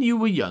 because when you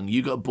were young,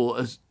 you got bought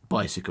a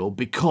bicycle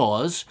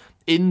because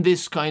in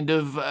this kind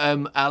of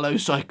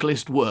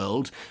allo-cyclist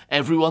world,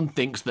 everyone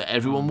thinks that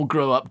everyone will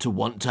grow up to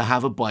want to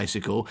have a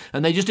bicycle,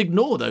 and they just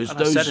ignore those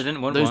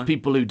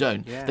people who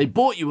don't. Yeah. They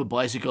bought you a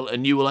bicycle,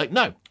 and you were like,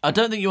 no, I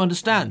don't think you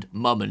understand,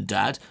 Mum and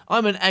Dad.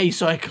 I'm an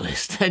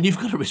a-cyclist, and you've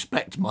got to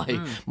respect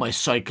my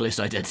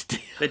cyclist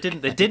identity. They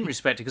didn't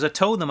respect it because I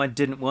told them I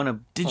didn't want a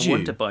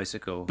want a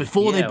bicycle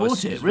before they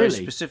bought it.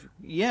 Really? Specific.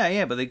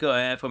 Yeah, but they got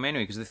it for me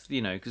anyway because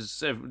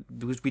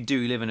because we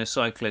do live in a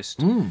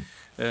cyclist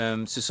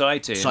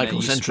society.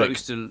 Cycle-centric.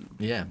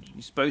 You're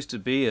supposed to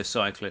be a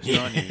cyclist,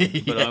 aren't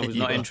you? But I was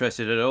not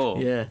interested at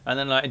all. Yeah. And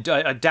then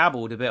I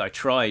dabbled a bit. I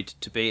tried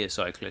to be a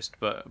cyclist,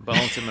 but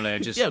ultimately I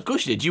just of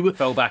course you did.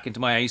 Fell back into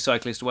my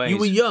acyclist ways. You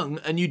were young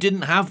and you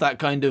didn't have that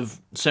kind of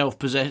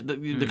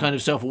the kind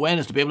of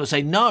self-awareness to be able to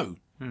say no.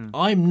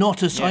 I'm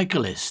not a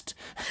cyclist.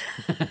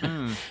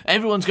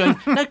 Everyone's going,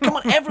 no, come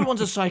on,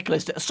 everyone's a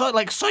cyclist.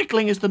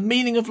 Cycling is the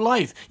meaning of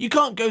life. You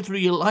can't go through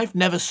your life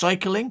never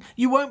cycling.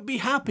 You won't be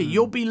happy.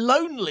 You'll be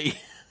lonely.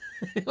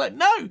 Like,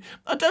 no,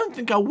 I don't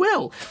think I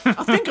will.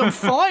 I think I'm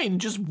fine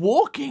just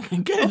walking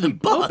and getting the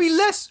bus.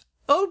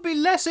 I'll be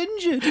less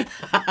injured.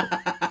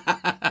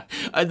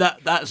 And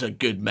that's a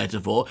good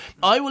metaphor.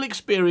 I will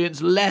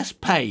experience less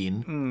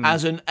pain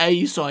as an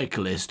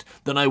a-cyclist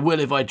than I will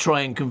if I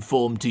try and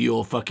conform to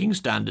your fucking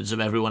standards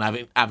of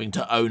everyone having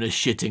to own a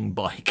shitting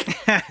bike.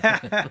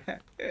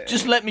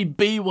 Just let me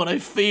be what I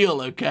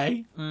feel,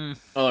 okay?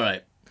 All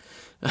right.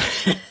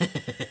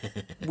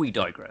 We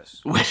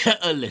digress.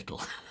 A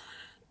little.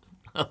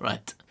 All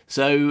right.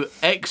 So,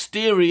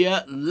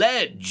 exterior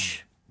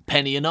ledge.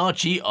 Penny and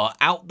Archie are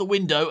out the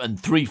window and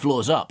 3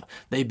 floors up.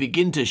 They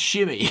begin to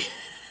shimmy.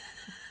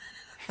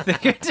 They're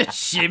going to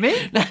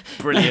shimmy?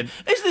 Brilliant.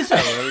 Is this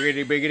Archie,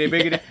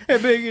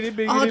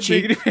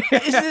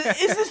 is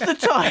this the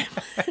time?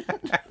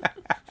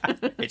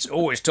 It's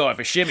always time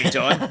for shimmy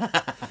time.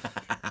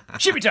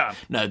 Shimmy time!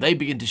 No, they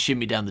begin to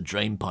shimmy down the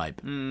drain pipe.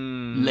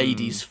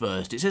 Ladies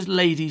first. It says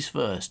ladies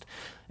first.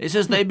 It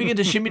says they begin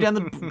to shimmy down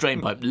the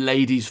drain pipe.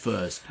 Ladies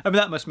first. I mean,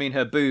 that must mean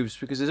her boobs,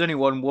 because there's only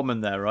one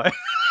woman there, right?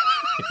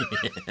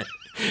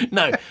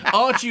 No,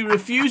 Archie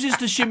refuses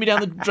to shimmy down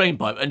the drain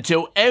pipe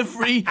until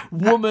every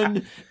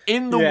woman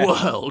in the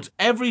world,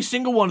 every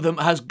single one of them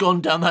has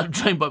gone down that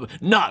drain pipe.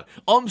 No,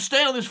 I'm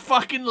staying on this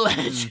fucking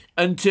ledge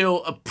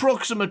until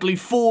approximately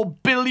 4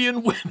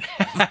 billion women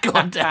have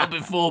gone down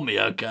before me,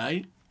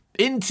 okay?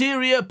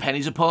 Interior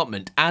Penny's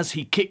apartment. As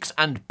he kicks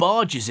and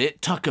barges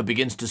it, Tucker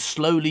begins to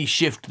slowly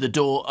shift the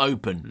door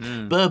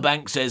open.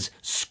 Burbank says,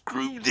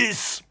 "Screw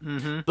this."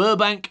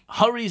 Burbank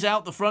hurries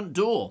out the front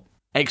door.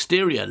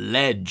 Exterior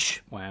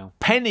ledge. Wow.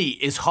 Penny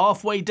is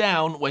halfway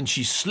down when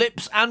she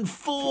slips and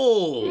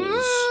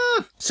falls.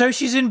 So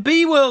she's in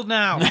B-World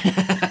now.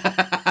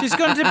 She's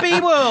gone to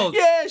B-World.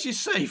 Yeah, she's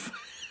safe.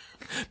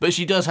 But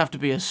she does have to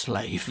be a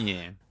slave.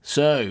 Yeah.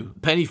 So,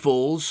 Penny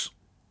falls.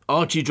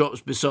 Archie drops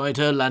beside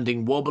her,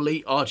 landing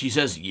wobbly. Archie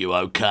says, "You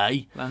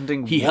okay?"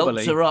 Landing He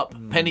wobbly. helps her up.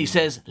 Penny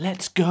says,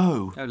 "Let's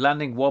go." Oh,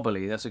 landing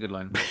wobbly. That's a good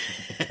line.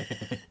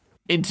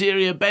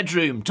 Interior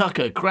bedroom.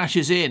 Tucker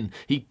crashes in.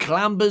 He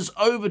clambers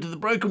over to the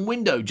broken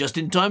window just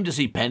in time to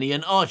see Penny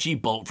and Archie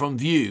bolt from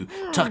view.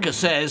 Tucker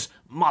says,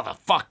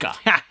 "Motherfucker."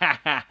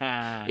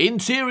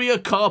 Interior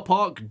car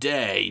park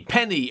day.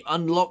 Penny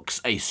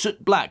unlocks a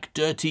soot black,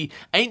 dirty,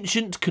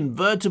 ancient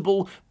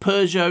convertible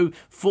Peugeot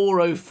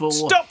 404.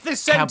 Stop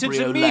this sentence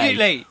cabriolet.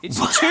 Immediately.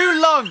 It's too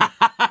long.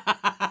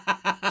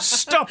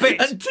 Stop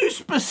it. And too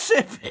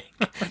specific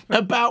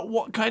about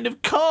what kind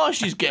of car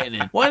she's getting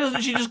in. Why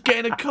doesn't she just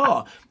get in a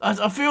car?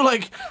 I feel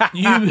like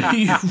you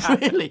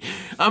really...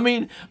 I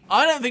mean,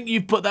 I don't think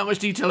you've put that much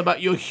detail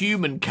about your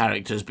human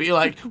characters, but you're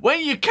like,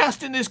 when you're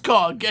casting this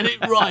car, get it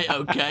right,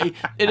 okay?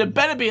 It had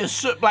better be a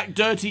soot black,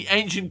 dirty,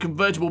 ancient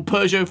convertible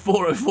Peugeot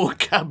 404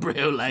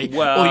 cabriolet,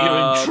 or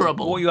you're in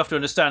trouble. What you have to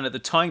understand, at the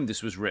time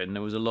this was written,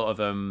 there was a lot of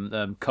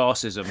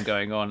carsism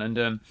going on,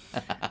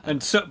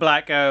 and soot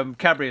black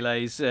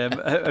cabriolets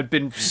had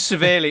been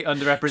severely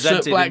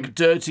underrepresented. Soot black,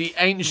 dirty,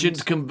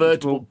 ancient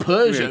convertible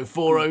Peugeot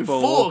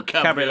 404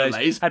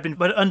 cabriolets had been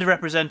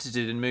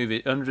underrepresented in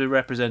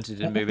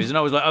movies. And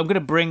I was like, I'm going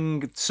to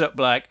bring soot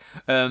black.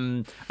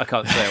 I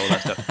can't say all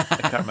that stuff.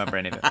 I can't remember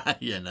any of it.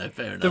 Yeah, no,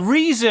 fair enough. The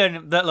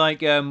reason that,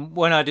 like,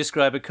 when I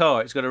describe a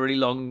car, it's got a really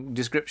long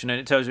description and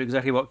it tells you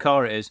exactly what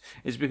car it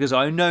is because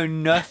I know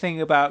nothing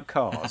about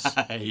cars.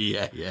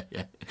 Yeah.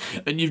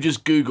 And you've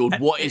just Googled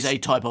what is a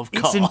type of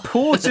car. It's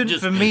important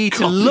for me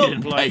to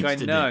look like I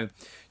know.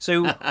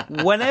 So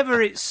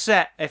whenever it's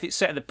set, if it's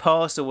set in the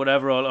past or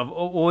whatever, I'm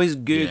always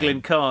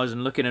Googling cars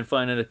and looking and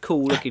finding a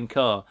cool-looking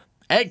car.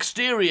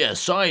 Exterior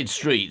side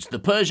streets. The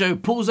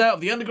Peugeot pulls out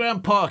of the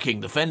underground parking,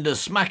 the fender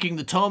smacking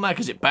the tarmac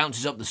as it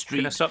bounces up the street.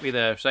 Can I stop you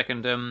there a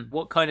second?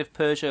 What kind of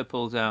Peugeot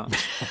pulls out?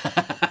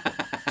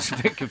 Just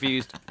a bit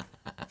confused.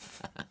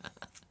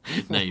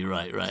 No, you're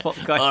right. All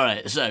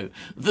right, so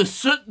the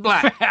soot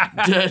black,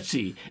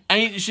 dirty,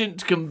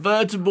 ancient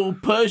convertible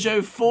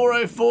Peugeot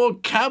 404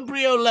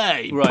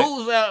 cabriolet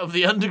pulls out of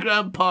the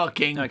underground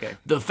parking. Okay.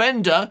 The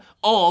fender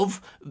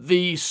of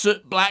the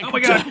soot black,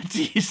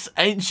 dirty,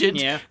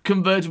 ancient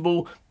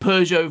convertible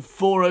Peugeot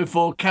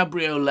 404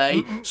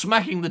 cabriolet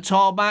smacking the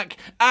tarmac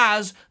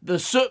as the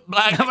soot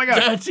black,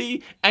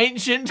 dirty,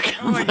 ancient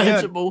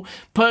convertible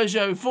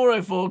Peugeot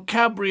 404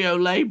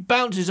 cabriolet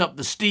bounces up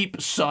the steep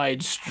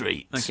side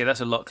streets. Okay,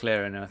 that's a lot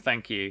clearer now.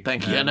 Thank you.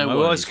 Yeah, no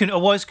worries. worries. I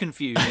was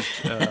confused.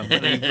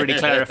 You've really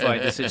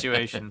clarified the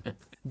situation.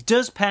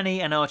 Do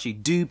Penny and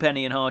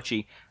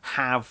Archie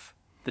have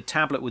the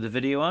tablet with the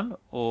video on,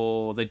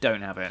 or they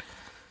don't have it?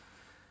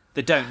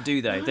 They don't,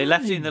 do they? They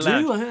left it in the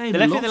lounge. They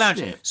left it in the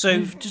lounge.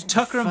 So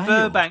Tucker and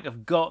Burbank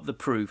have got the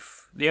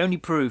proof, the only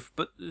proof,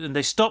 but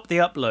they stopped the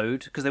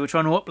upload because they were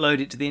trying to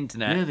upload it to the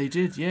internet. Yeah, they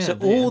did, yeah. So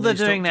all they're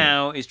doing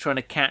now is trying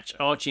to catch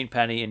Archie and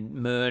Penny and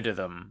murder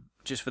them.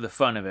 Just for the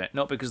fun of it,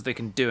 not because they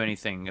can do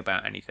anything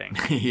about anything.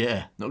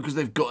 Yeah, not because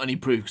they've got any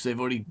proof, because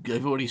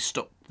they've already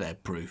stopped their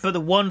proof. But the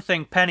one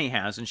thing Penny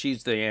has, and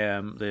she's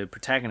the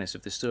protagonist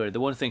of the story, the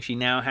one thing she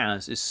now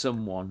has is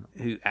someone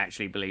who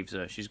actually believes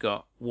her. She's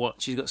got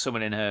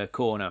someone in her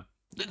corner.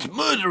 Let's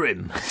murder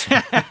him.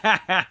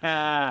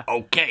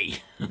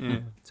 Okay. Yeah.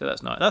 So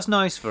that's nice. That's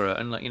nice for her.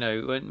 And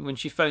when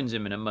she phones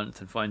him in a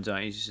month and finds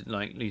out he's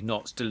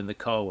not still in the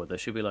car with her,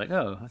 she'll be like,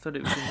 "Oh, I thought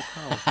it was in the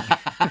car with me."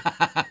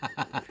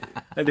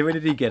 And then when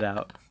did he get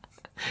out?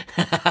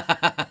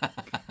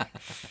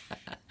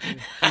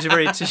 She's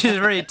a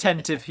very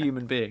attentive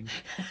human being.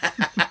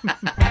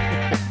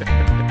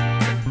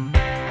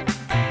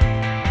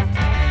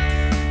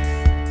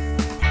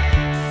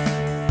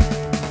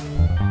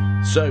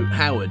 So,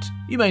 Howard,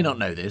 you may not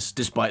know this,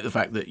 despite the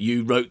fact that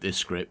you wrote this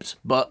script,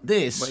 but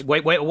this...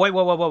 Wait,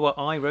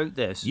 I wrote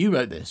this? You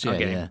wrote this,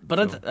 yeah.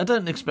 But sure. I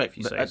don't expect...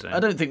 I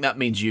don't think that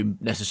means you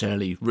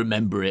necessarily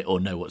remember it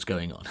or know what's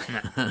going on.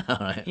 No. All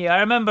right. Yeah,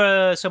 I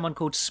remember someone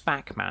called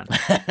Spackman.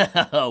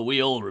 Oh,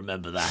 we all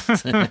remember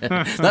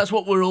that. That's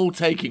what we're all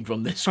taking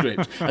from this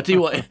script. I tell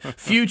you what,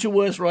 future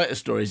worst writer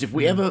stories, if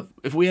we ever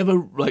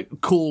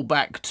call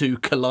back to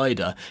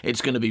Collider,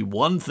 it's going to be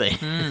one thing.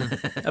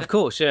 Of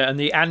course, yeah, and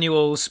the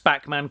annual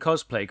Spackman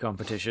cosplay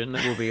competition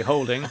that we'll be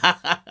holding.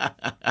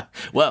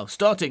 Well,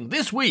 starting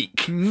this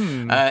week,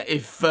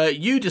 if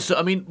you decide...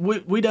 I mean,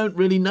 we don't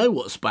really know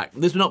what Spack...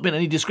 There's not been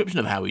any description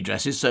of how he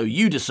dresses, so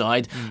you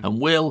decide, and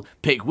we'll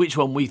pick which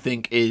one we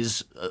think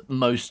is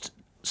most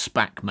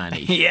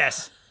Spackman-y.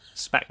 Yes,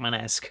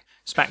 Spackman-esque.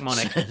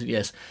 Spackmonic.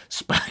 Yes,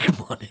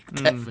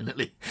 Spackmonic,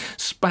 definitely.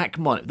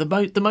 Spackmonic.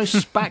 The most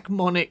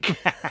Spackmonic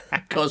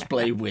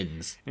cosplay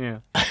wins. Yeah.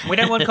 We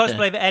don't want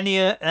cosplay of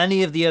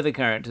any of the other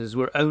characters.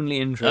 We're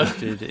only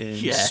interested in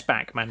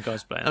Spackman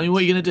cosplay. I mean,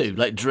 what are you going to do?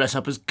 Like, dress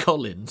up as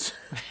Collins?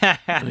 You're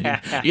going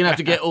to have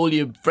to get all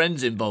your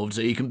friends involved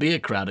so you can be a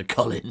crowd of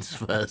Collins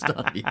first,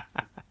 aren't you?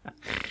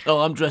 Oh,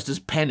 I'm dressed as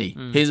Penny.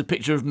 Here's a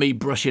picture of me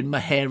brushing my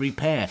hairy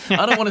pear.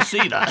 I don't want to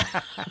see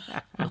that.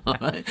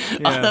 Right?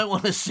 Yeah. I don't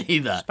want to see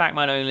that.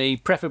 Spackman only,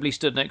 preferably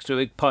stood next to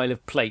a pile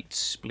of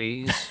plates,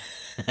 please.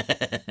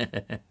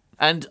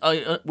 And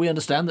we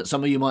understand that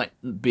some of you might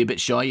be a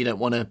bit shy. You don't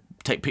want to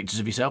take pictures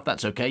of yourself,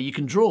 that's okay. You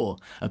can draw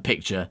a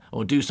picture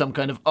or do some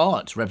kind of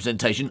art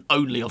representation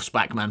only of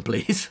Spackman,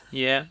 please.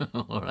 Yeah.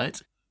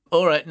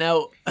 All right,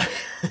 now,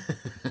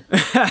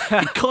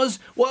 because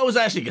what I was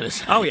actually going to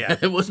say,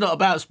 it was not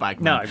about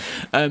Spackman. No.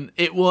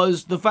 It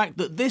was the fact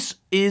that this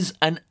is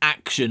an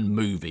action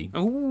movie.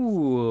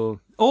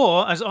 Ooh.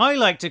 Or, as I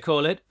like to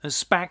call it, a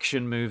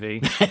Spaction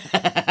movie.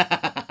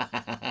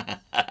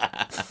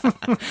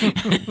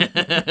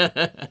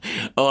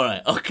 All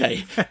right,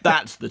 okay,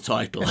 that's the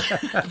title.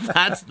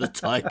 That's the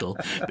title,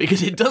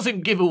 because it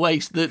doesn't give away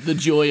the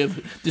joy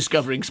of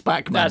discovering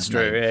Spackman's That's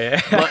true, name,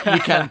 yeah. But you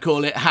can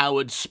call it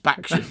Howard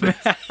Spaction.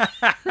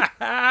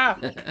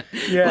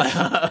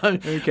 Yeah.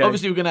 Okay.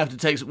 Obviously, we're going to have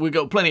to we've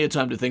got plenty of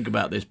time to think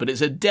about this, but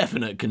it's a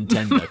definite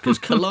contender, because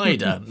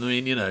Collider, I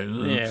mean,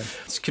 Yeah,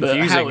 it's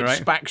confusing, Howard right?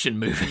 Spaction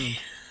movie.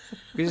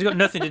 Because it's got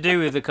nothing to do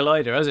with the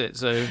Collider, has it?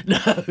 So No.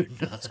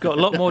 It's got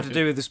a lot more to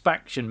do with the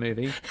Spaction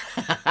movie.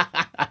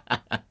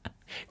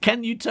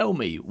 Can you tell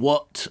me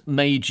what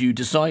made you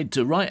decide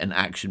to write an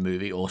action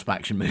movie, or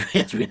Spaction movie,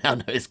 as we now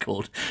know it's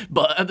called?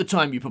 But at the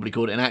time, you probably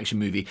called it an action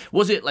movie.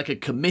 Was it like a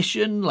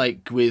commission,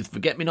 like with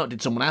Forget Me Not?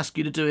 Did someone ask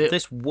you to do it?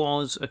 This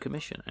was a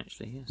commission,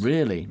 actually, yes.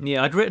 Really?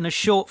 Yeah, I'd written a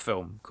short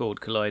film called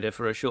Collider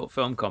for a short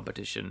film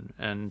competition,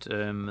 and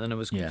then there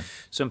was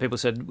some people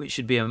said it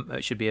should be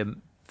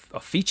a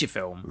feature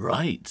film.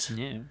 Right.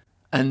 Yeah.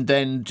 And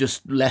then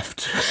just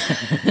left.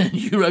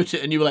 You wrote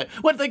it and you were like,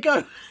 where did they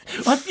go?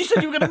 You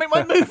said you were going to make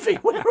my movie.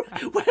 Where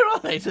are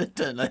they?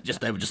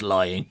 They were just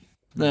lying.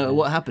 No,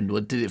 what happened?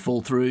 Did it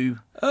fall through?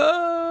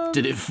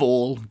 Did it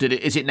fall?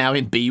 Is it now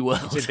in B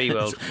World? It's in B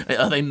World.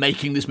 Are they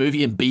making this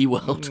movie in B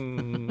World?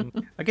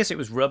 I guess it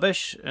was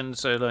rubbish, and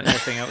so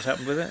nothing else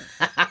happened with it.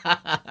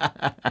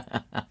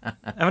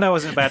 I mean, I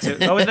wasn't about to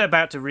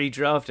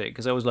redraft it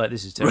because I was like,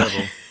 this is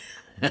terrible.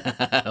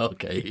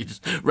 Okay, you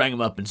just rang him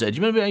up and said, "Do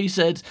you remember how you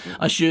said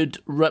I should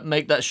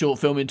make that short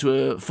film into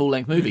a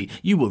full-length movie?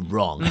 You were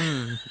wrong.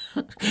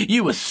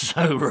 You were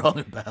so wrong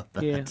about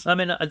that." Yeah, I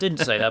mean, I didn't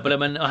say that, but I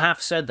mean, I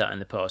have said that in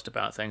the past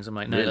about things. I'm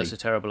like, no, Really? That's a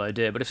terrible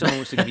idea. But if someone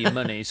wants to give you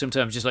money,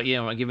 sometimes just like, yeah,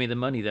 all right, give me the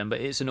money then. But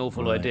it's an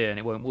awful idea and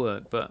it won't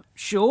work. But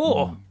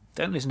sure,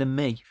 don't listen to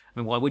me. I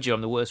mean, why would you?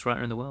 I'm the worst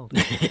writer in the world.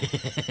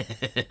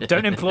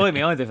 Don't employ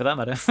me either, for that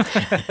matter.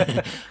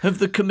 Have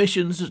the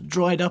commissions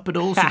dried up at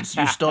all since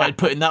you started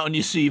putting that on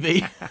your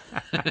CV?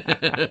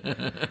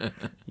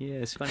 Yeah,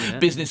 it's funny. Huh?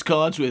 Business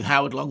cards with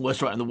Howard Long,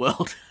 worst writer in the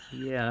world.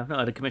 Yeah, I've not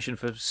had a commission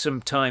for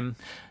some time.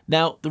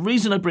 Now, the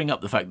reason I bring up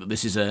the fact that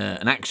this is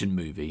an action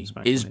movie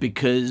is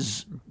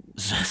because...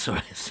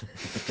 Sorry.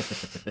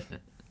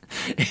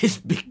 Is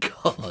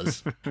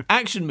because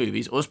action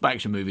movies or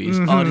Spaction movies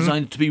are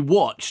designed to be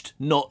watched,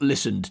 not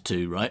listened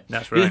to, right?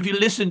 That's right. If you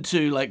listen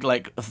to like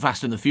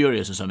Fast and the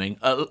Furious or something,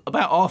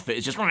 about half it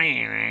is just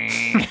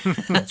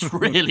that's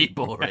really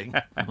boring.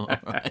 All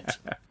right.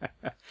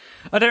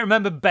 I don't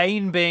remember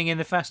Bane being in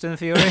the Fast and the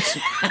Furious.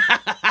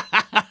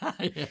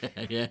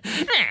 Yeah.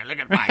 Look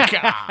at my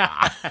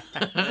car.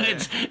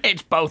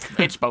 it's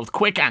both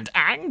quick and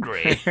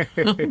angry.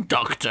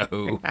 Doctor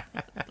Who.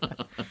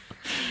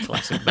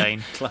 Classic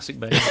Bane.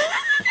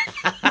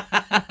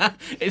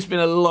 It's been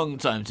a long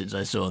time since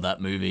I saw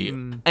that movie.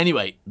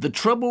 Anyway, the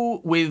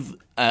trouble with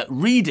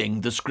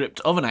reading the script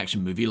of an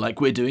action movie like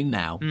we're doing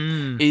now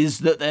is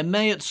that there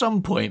may at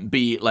some point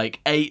be like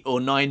 8 or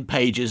 9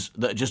 pages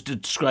that are just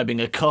describing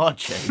a car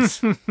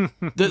chase.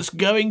 That's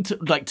going to,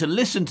 like, to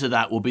listen to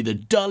that will be the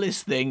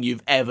dullest thing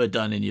you've ever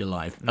done in your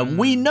life. And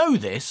we know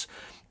this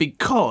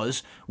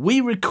because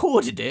we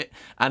recorded it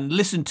and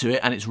listened to it,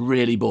 and it's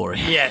really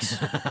boring. Yes.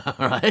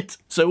 All right?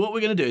 So what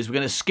we're going to do is we're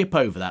going to skip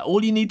over that.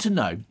 All you need to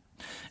know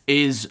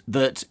is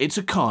that it's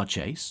a car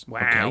chase. Wow.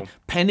 Okay?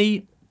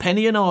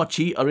 Penny and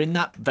Archie are in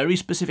that very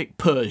specific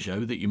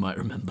Peugeot that you might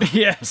remember.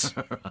 Yes.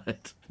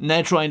 Right. And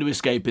they're trying to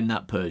escape in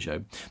that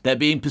Peugeot. They're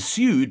being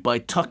pursued by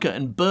Tucker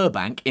and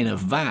Burbank in a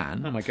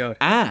van. Oh, my God.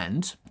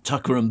 And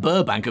Tucker and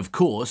Burbank, of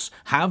course,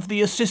 have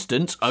the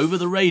assistance over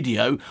the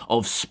radio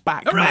of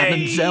Spackman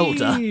and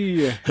Zelda,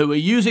 who are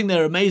using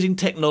their amazing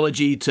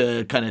technology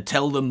to kind of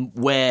tell them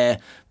where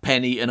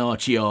Penny and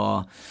Archie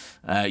are.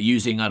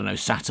 Using, I don't know,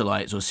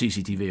 satellites or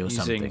CCTV or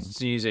something.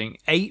 Using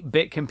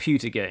 8-bit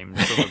computer games,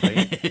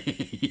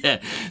 probably.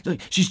 Yeah.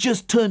 Like, she's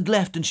just turned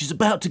left and she's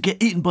about to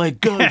get eaten by a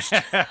ghost.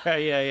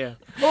 Yeah.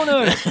 Oh,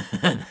 no.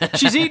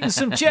 She's eaten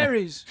some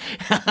cherries.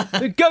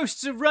 The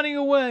ghosts are running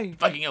away.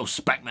 Fucking hell,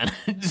 Spackman.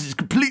 This is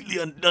completely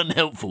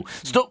unhelpful.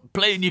 Stop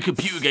playing your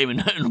computer game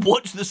and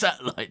watch the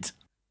satellite.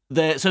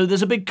 So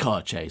there's a big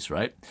car chase,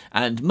 right?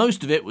 And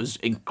most of it was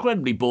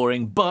incredibly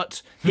boring,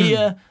 but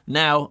here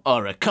now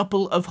are a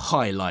couple of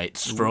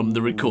highlights from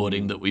the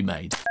recording that we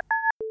made.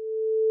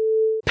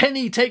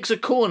 Penny takes a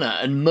corner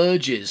and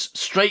merges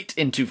straight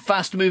into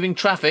fast-moving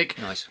traffic,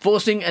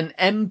 forcing an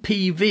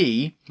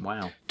MPV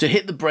to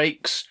hit the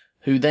brakes,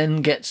 who then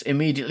gets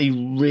immediately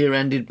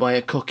rear-ended by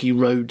a cocky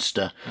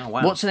roadster. Oh,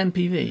 wow. What's an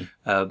MPV?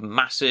 A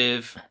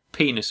massive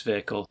penis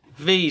vehicle.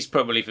 V's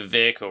probably for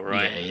vehicle,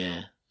 right?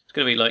 Yeah. It's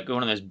going to be like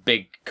one of those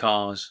big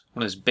cars.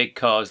 One of those big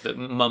cars that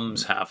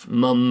mums have.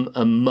 Mum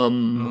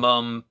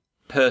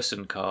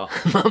person car.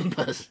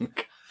 Mum-person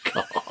car.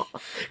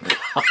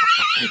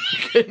 You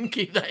couldn't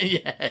keep that in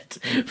your head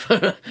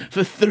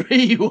for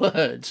 3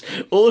 words.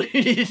 All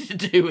you needed to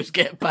do was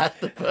get past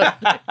the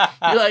person.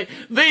 You're like,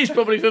 V's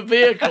probably for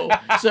vehicle,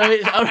 so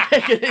I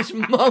reckon it's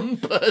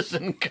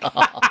mum-person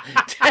car.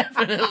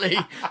 Definitely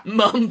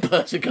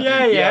mum-person car.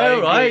 Yeah,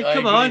 all right,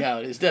 come on.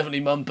 It's definitely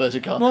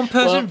mum-person car.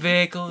 Mum-person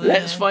vehicle.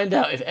 Let's find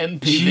out if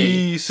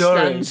MPV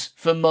stands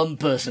for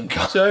mum-person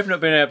car. So I've not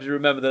been able to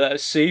remember the letter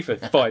C for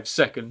 5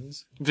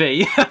 seconds.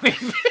 V.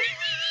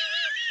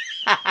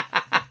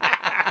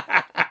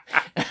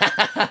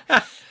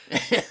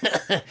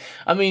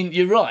 I mean,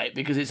 you're right,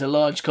 because it's a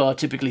large car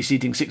typically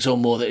seating 6 or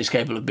more that is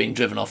capable of being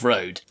driven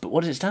off-road. But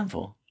what does it stand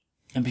for?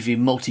 MPV,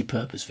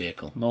 multi-purpose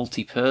vehicle.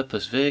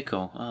 Multi-purpose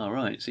vehicle. Oh,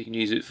 right. So you can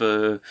use it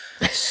for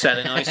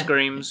selling ice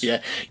creams.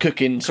 Yeah,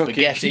 cooking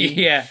spaghetti.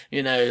 Yeah.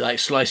 You know, like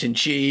slicing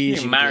cheese.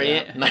 You can marry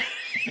it.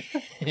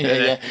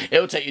 Yeah.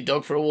 It'll take your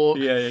dog for a walk.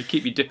 Yeah.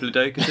 Keep your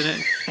diplodocus in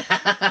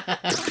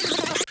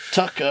it.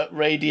 Tucker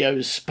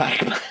radios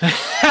Spackman.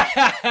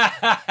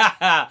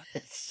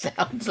 It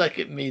sounds like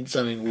it means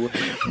something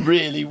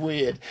really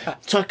weird.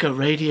 Tucker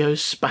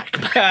radios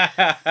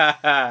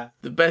Spackman.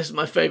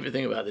 My favourite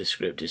thing about this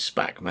script is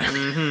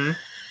Spackman.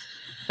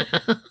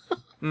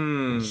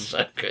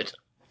 So good.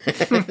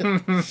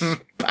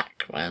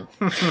 Spackman.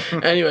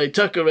 Anyway,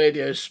 Tucker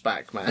radios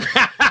Spackman.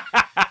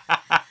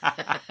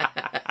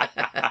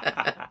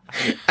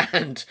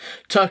 And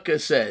Tucker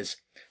says,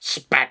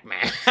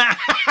 Spackman.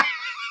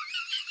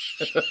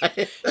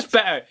 It's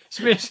better.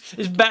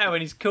 It's better when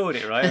he's called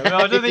it, right?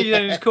 I don't think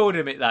he's called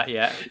him it that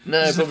yet.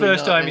 No, this is the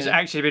first time he's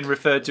actually been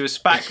referred to as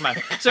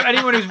Spackman. So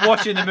anyone who's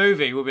watching the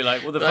movie will be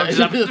like, "What the fuck is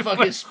that? Who the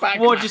fuck is Spackman?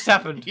 What just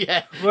happened?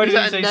 Yeah, Why did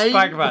he say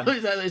Spackman?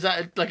 Is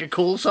that like a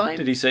call sign?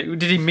 Did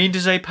he mean to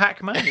say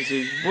Pac-Man?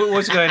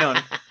 What's going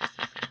on?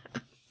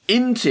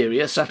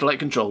 Interior satellite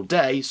control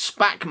day,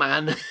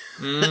 Spackman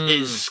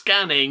is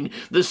scanning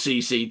the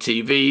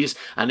CCTVs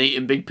and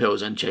eating big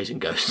pills and chasing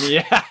ghosts.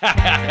 Yeah.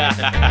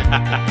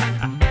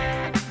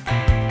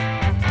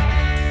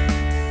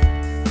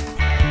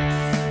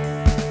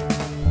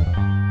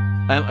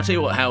 I'll tell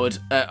you what, Howard,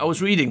 I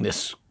was reading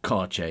this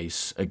car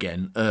chase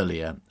again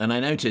earlier, and I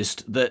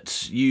noticed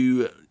that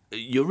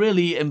you're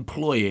really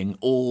employing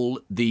all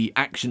the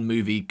action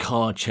movie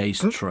car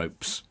chase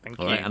tropes. Thank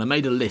all you. Right? And I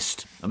made a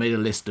list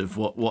of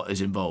what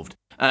is involved.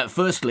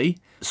 Firstly,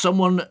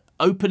 someone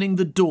opening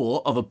the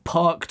door of a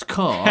parked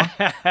car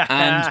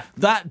and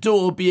that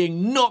door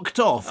being knocked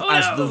off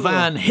as the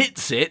van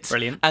hits it.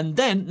 Brilliant. And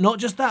then, not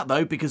just that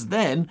though, because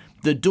then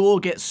the door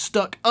gets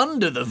stuck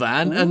under the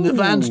van and the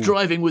van's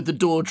driving with the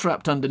door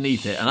trapped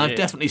underneath it. And I've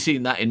definitely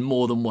seen that in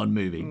more than one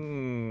movie.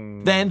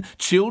 Then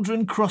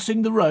children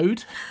crossing the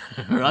road,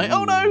 right?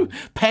 Oh no!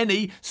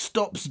 Penny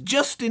stops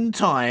just in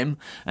time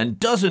and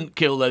doesn't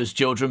kill those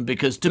children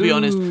because, to be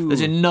honest,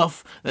 there's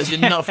enough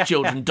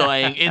children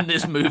dying in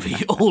this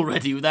movie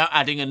already without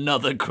adding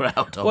another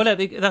crowd on. Well,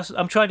 no,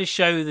 I'm trying to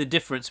show the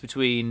difference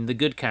between the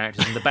good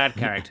characters and the bad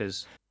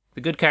characters.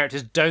 The good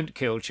characters don't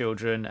kill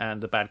children,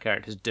 and the bad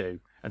characters do.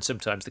 And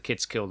sometimes the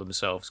kids kill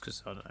themselves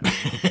because, I don't know,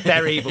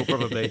 they're evil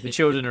probably. The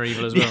children are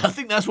evil as well. Yeah, I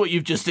think that's what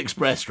you've just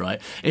expressed,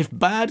 right? If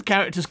bad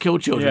characters kill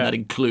children, that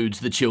includes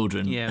the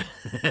children. Yeah.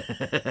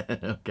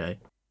 Okay.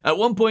 At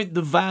one point,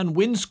 the van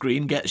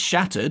windscreen gets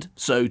shattered,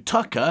 so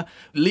Tucker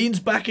leans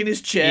back in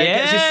his chair,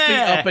 gets his feet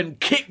up and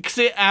kicks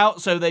it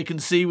out so they can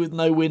see with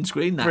no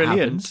windscreen. That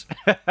Brilliant.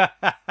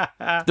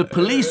 happens. The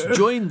police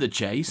join the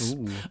chase.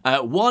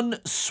 One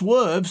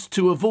swerves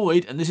to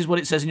avoid, and this is what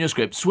it says in your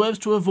script, swerves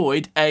to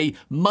avoid a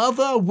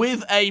mother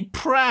with a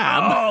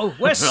pram. Oh,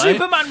 where's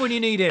Superman when you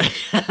need him?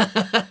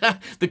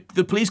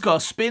 The police car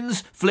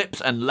spins,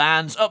 flips, and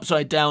lands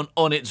upside down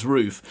on its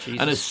roof.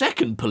 Jesus. And a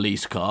second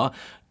police car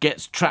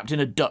gets trapped in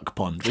a duck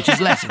pond, which is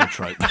less of a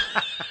trope.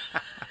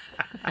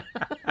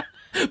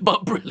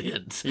 But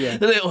brilliant. Yeah.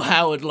 The little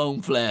Howard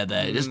Long flair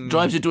there. He just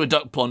drives into a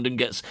duck pond and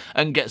gets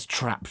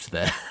trapped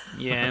there.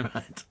 Yeah.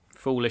 Right.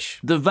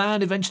 Foolish. The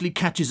van eventually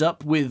catches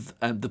up with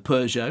the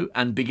Peugeot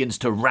and begins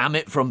to ram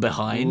it from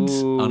behind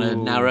on a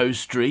narrow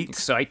street.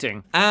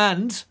 Exciting.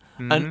 And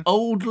an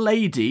old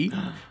lady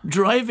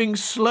driving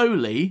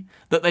slowly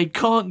that they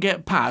can't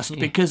get past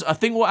because I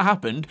think what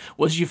happened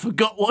was you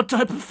forgot what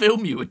type of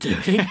film you were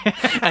doing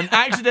and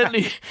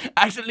accidentally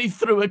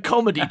threw a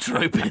comedy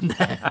trope in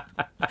there.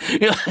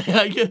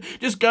 You're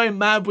just going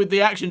mad with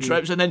the action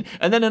tropes, and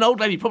then an old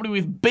lady, probably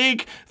with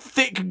big,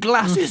 thick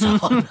glasses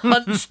on,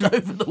 hunched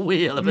over the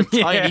wheel of a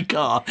tiny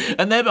car,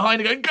 and they're behind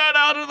her going, "Get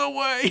out of the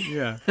way!"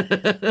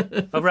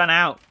 Yeah, I ran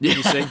out.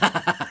 You see,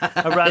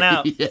 I ran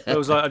out. Yeah. I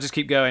was like, I'll just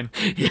keep going.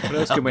 Yeah. What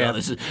else can we have?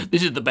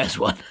 This is the best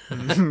one.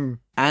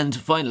 And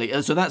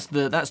finally, so that's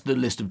the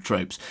list of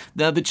tropes.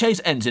 Now, the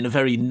chase ends in a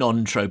very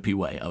non-tropey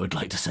way, I would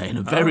like to say, in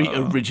a very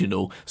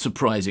original,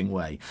 surprising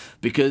way,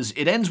 because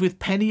it ends with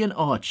Penny and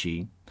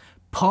Archie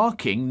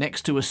parking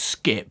next to a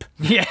skip.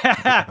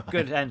 Yeah,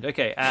 good end.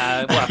 Okay,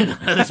 well,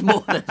 There's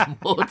more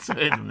to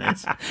it than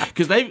this.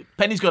 Because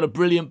Penny's got a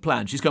brilliant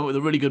plan. She's come up with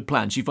a really good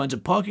plan. She finds a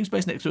parking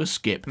space next to a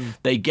skip.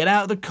 They get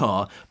out of the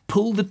car,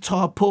 pull the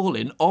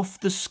tarpaulin off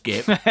the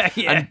skip,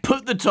 and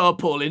put the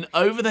tarpaulin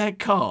over their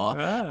car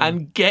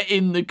and get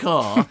in the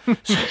car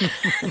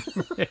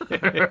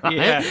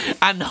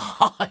and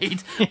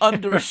hide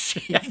under a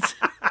sheet.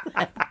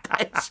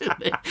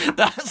 Basically,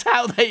 that's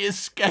how they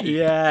escape.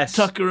 Yes.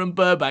 Tucker and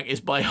Burbank is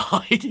by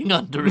hiding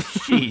under a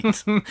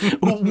sheet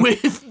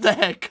with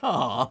their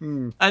car,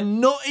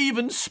 and not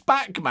even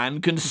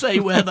Spackman can say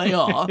where they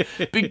are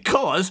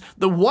because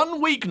the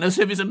one weakness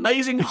of his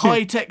amazing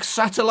high-tech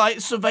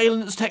satellite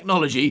surveillance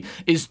technology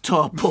is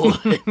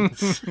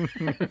tarpaulins.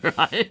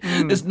 Right?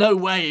 There's no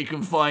way you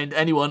can find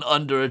anyone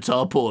under a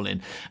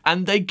tarpaulin,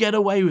 and they get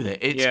away with it.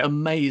 It's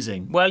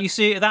amazing. Well, you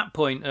see, at that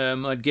point,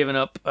 I'd given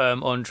up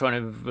on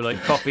trying to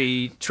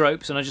copy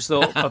tropes, and I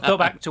thought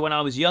back to when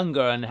I was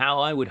younger and how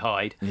I would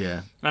hide.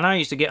 Yeah. And I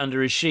used to get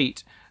under a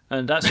sheet,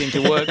 and that seemed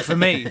to work for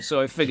me,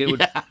 so I figured it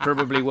would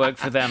probably work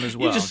for them as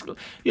well.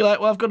 You're like,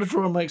 well, I've got to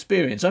draw on my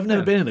experience. I've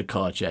never been in a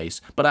car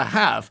chase, but I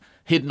have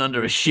hidden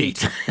under a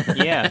sheet.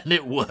 Yeah. And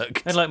it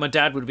worked. And like my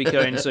dad would be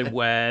going and say,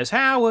 "Where's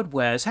Howard?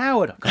 Where's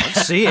Howard? I can't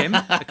see him.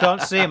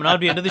 And I'd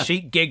be under the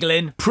sheet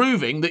giggling.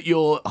 Proving that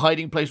your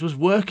hiding place was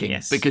working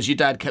because your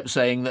dad kept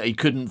saying that he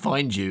couldn't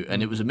find you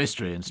and it was a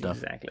mystery and stuff.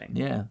 Exactly.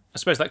 Yeah. I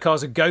suppose that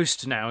car's a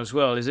ghost now as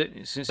well, is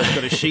it? Since it's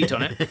got a sheet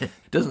on it. It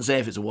doesn't say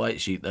if it's a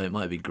white sheet, though. It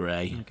might be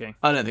grey. Okay.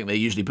 I don't think they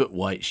usually put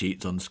white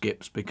sheets on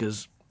skips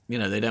because,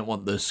 they don't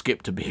want the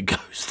skip to be a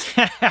ghost.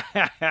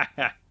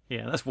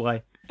 Yeah, that's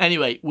why.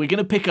 Anyway, we're going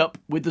to pick up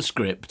with the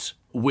script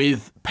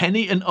with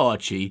Penny and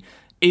Archie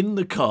in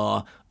the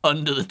car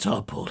under the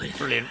tarpaulin.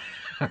 Brilliant.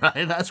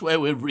 Right, that's where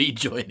we're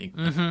rejoining.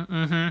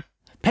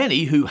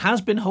 Penny, who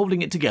has been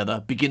holding it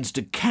together, begins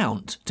to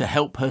count to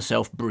help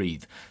herself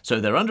breathe. So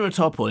they're under a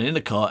tarpaulin in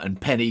the car,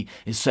 and Penny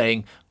is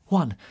saying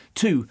 1,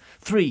 2,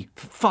 3,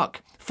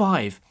 fuck,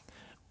 5.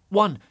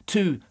 1,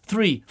 2,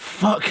 3,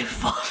 fuck,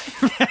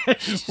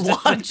 5.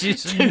 1, 2,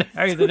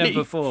 3, the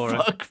number 4.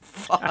 Fuck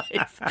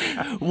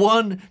 5.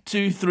 1,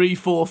 2, 3,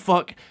 4,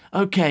 fuck.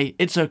 Okay,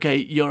 it's okay.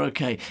 You're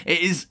okay.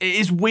 It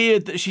is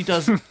weird that she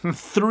does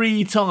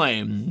 3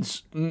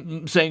 times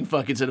saying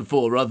fuck instead of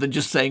 4, rather than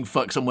just saying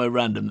fuck somewhere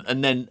random,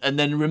 and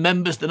then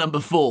remembers the number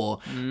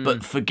 4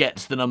 but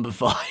forgets the number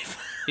 5.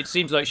 It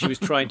seems like she was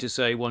trying to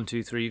say 1,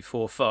 2, 3,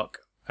 4, fuck.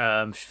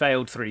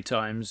 Failed 3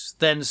 times,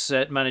 then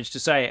managed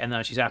to say it, and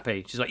now she's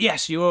happy. She's like,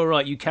 yes, you're all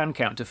right, you can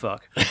count to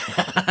fuck.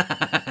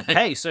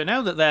 Hey, so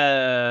now that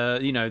they're,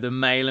 the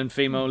male and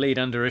female lead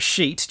under a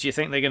sheet, do you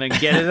think they're going to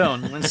get it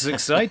on? This is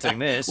exciting,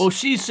 this. Well,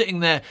 she's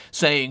sitting there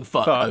saying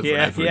fuck over and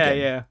over again.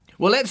 Yeah.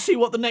 Well, let's see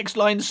what the next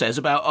line says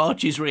about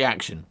Archie's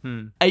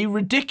reaction. A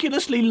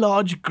ridiculously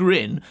large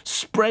grin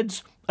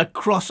spreads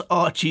across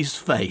Archie's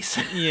face.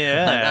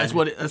 Yeah. That's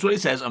what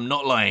it says. I'm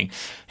not lying.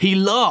 He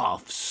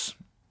laughs.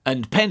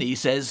 And Penny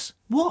says,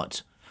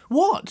 What?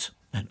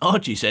 And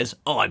Archie says,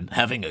 I'm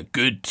having a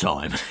good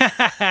time.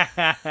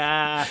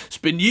 It's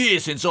been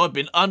years since I've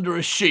been under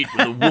a sheet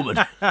with a woman.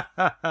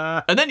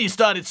 And then you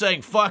started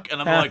saying fuck, and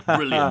I'm like,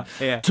 brilliant.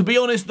 Yeah. To be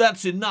honest,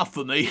 that's enough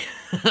for me.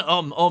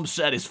 I'm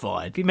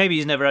satisfied. Maybe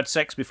he's never had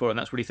sex before, and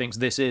that's what he thinks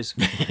this is.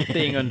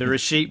 Being under a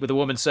sheet with a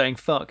woman saying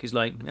fuck. He's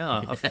like,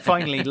 I've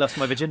finally lost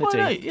my virginity.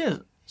 Well, no, yeah.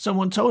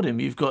 Someone told him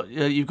you've got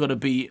to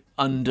be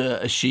under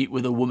a sheet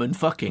with a woman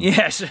fucking.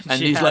 Yes,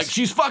 and he's like,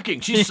 she's fucking.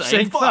 She's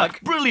saying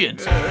fuck.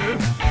 Brilliant.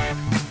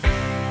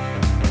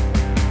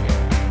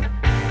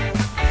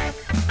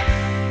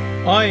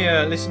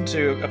 I listened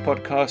to a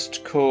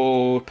podcast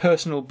called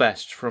Personal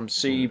Best from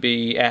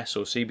CBS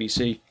or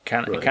CBC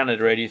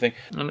Canada radio thing,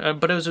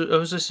 but I was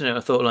listening. I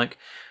thought it'd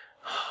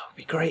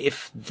be great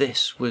if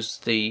this was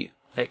the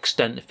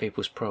extent of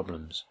people's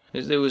problems.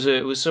 There was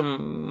a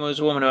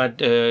woman who had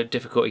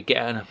difficulty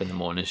getting up in the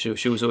morning.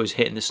 She was always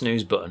hitting the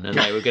snooze button, and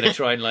they were going to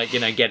try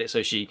and get it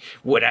so she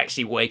would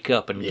actually wake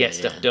up and get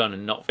stuff done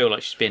and not feel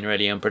like she's being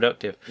really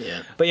unproductive.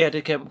 Yeah. But yeah,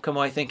 to come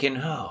away thinking,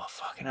 oh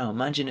fucking hell!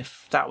 Imagine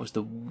if that was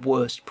the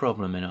worst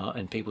problem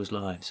in people's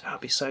lives.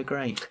 That'd be so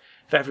great.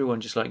 If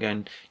everyone just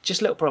going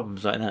just little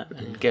problems like that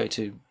and go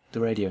to the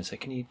radio and say,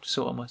 can you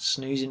sort out my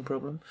snoozing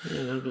problem?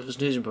 Yeah, a bit of a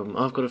snoozing problem.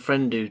 I've got a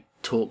friend who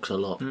talks a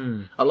lot.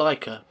 I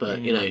like her,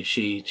 but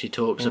she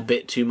talks a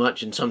bit too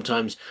much, and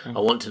sometimes I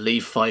want to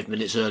leave 5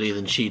 minutes earlier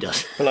than she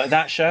does. But like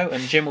that show,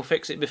 and Jim will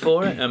fix it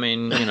before it. I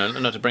mean,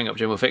 not to bring up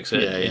Jim will fix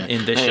it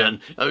in this show.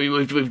 I mean,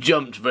 we've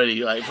jumped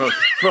really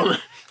from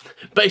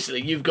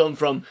basically you've gone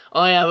from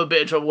I have a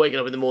bit of trouble waking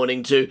up in the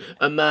morning to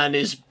a man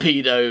is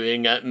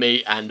pedoing at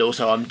me and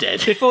also I'm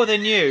dead. Before they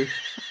knew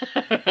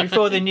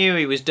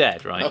he was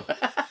dead, right?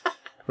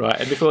 Right,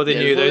 and before they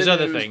knew those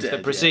other things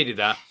that preceded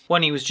that,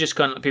 when he was just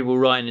kind of people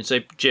writing and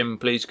say, Jim,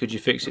 please, could you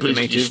fix it for me?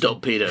 Please, could you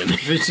stop pedoing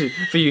me?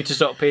 For you to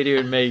stop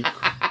pedoing me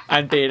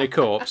and being a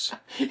corpse.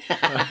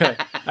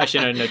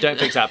 Actually, no, don't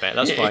fix that bit.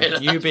 That's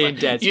fine. You being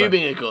dead. You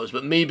being a corpse,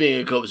 but me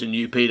being a corpse and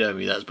you pedoing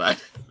me, that's bad.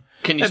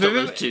 Can you stop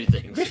those two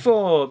things?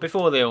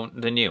 Before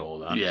they knew all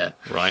that. Yeah.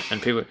 Right.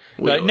 And people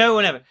no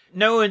one.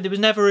 There was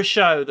never a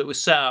show that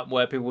was set up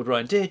where people would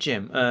write, "Dear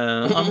Jim,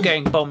 I'm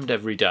getting bombed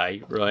every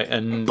day," right?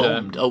 And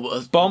Bombed.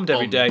 bombed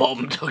every day.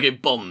 Bombed. Okay,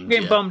 bombed.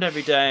 Getting bombed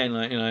every day,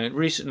 and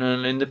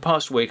recently, in the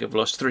past week, I've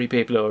lost 3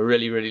 people who I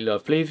really, really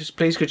love. Please,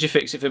 could you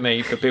fix it for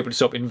me for people to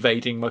stop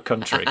invading my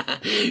country?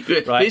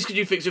 Right? Please, could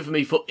you fix it for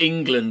me for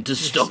England to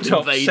stop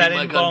invading selling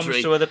my country?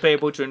 bombs to other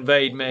people to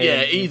invade me.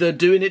 Yeah, either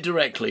doing it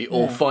directly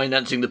or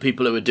financing the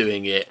people who are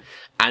doing it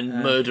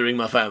and murdering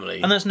my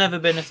family. And that's never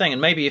been a thing.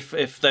 And maybe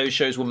if those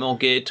shows were more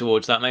geared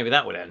towards that, maybe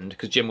that would end,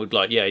 because Jim would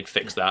he'd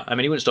fix that. I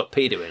mean, he wouldn't stop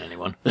pedoing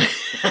anyone.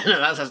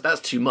 No,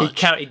 that's too much.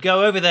 He'd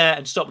go over there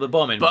and stop the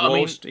bombing,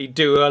 but he'd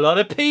do a lot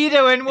of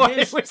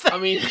pedoing. I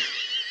mean...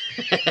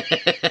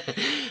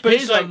 But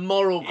here's a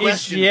moral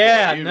question.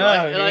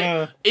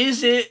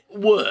 Is it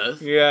worth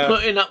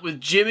putting up with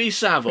Jimmy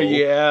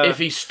Savile if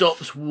he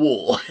stops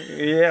war?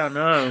 Yeah,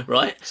 no.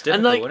 Right? It's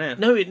difficult,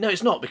 isn't it? No,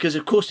 it's not, because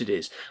of course it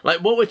is.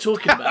 Like, what we're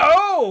talking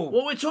about...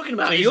 What we're talking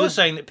about so is... you're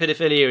saying that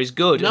paedophilia is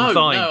good and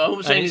fine. No, what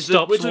I'm saying is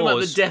that we're talking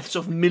about the deaths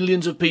of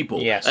millions of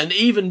people. Yes. And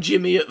even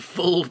Jimmy at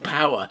full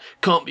power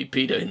can't be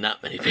pedoing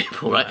that many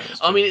people, right?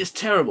 I mean, it's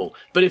terrible.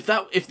 But if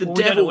the devil...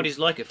 We don't know what he's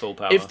like at full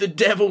power. If the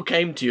devil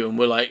came to you and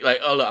were like,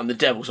 oh, look, I'm the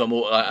devil, so I'm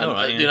all...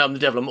 I'm the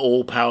devil, I'm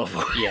all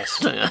powerful. Yes.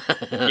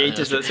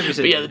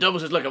 The devil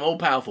says, look, I'm all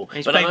powerful.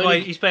 He's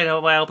played by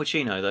Al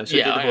Pacino, though. So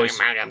the voice.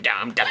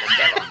 I'm the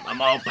devil.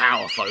 I'm all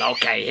powerful.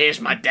 Okay,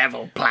 here's my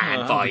devil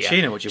plan for you.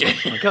 Pacino, what do you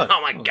want? Oh my god.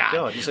 Oh my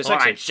god. You're so all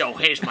sexy. right, so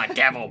here's my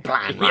devil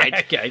plan, right?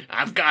 Okay.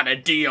 I've got a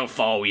deal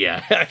for you.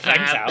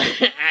 Thanks, Al.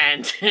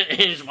 And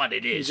here's what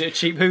it is. Is it a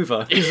cheap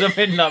Hoover? Because I'm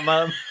in that,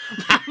 man.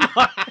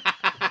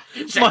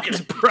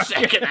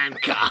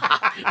 Second-hand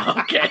car.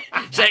 Okay,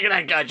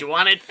 second-hand car. Do you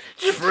want it?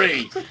 It's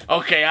free.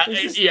 Okay,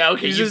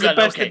 okay. This is the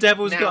best the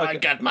devil's got. I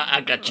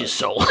got your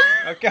soul.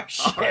 Okay,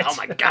 shit. Oh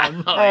my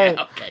god.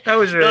 Okay. That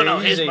was really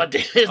No, easy.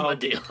 Here's my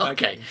deal.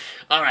 Okay.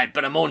 All right,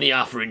 but I'm only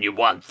offering you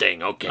one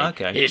thing.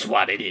 Okay. Here's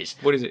what it is.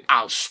 What is it?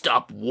 I'll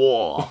stop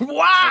war.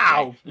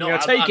 Wow. Okay. No,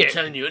 I'm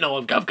telling you. No,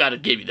 I've got to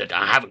give you that.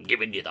 I haven't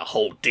given you the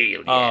whole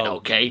deal yet.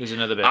 Okay. There's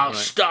another bit. I'll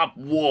stop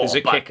war. There's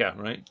a kicker,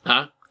 right?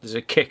 Huh? There's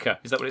a kicker.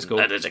 Is that what it's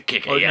called? There's a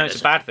kicker. No, it's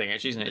a bad thing,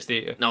 actually, isn't it? It's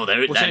the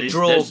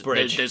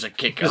drawbridge. There's a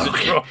kicker. There's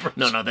a drawbridge.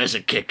 No, there's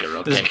a kicker.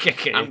 Okay. There's a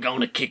kicker. I'm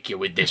going to kick you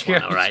with this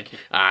one. All right.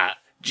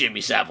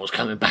 Jimmy Savile's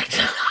coming back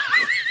to life.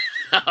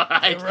 All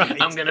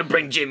right. I'm going to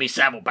bring Jimmy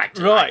Savile back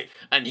to life,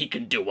 and he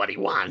can do what he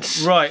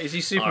wants. Right. Is he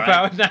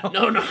superpowered now?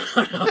 No.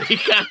 He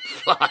can't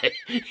fly.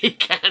 He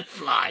can't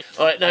fly.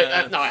 All right.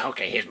 No.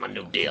 Okay. Here's my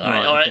new deal. All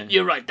right. Okay.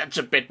 You're right. That's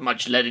a bit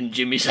much. Letting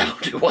Jimmy Savile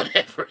do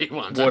whatever he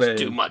wants. That's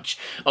too much.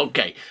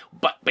 Okay.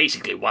 But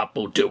basically, what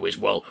we'll do is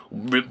we'll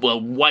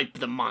wipe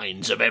the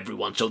minds of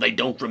everyone so they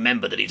don't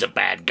remember that he's a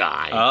bad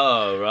guy.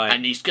 Oh, right.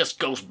 And he just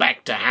goes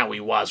back to how he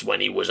was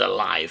when he was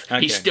alive. Okay.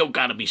 He's still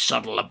got to be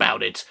subtle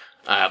about it.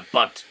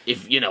 But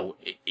if he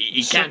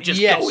can't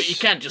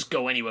just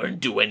go anywhere and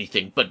do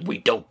anything. But we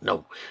don't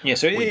know. Yeah,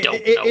 so it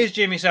is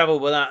Jimmy Savile,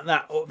 but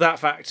that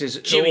fact is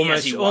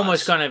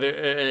almost kind of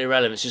an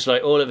irrelevant. It's just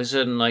like all of a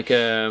sudden,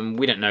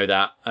 we don't know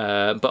that.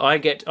 But I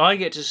get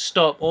to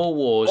stop all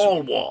wars.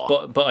 All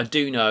war. But I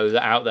do know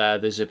that out there,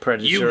 there's a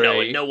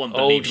predatory no one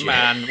old believes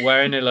man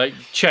wearing a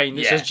chain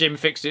that says Jim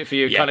fixed it for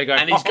you. Kind of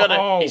going. And he's got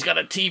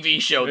a TV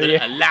show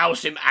that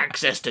allows him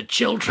access to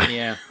children.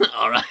 Yeah.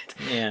 All right.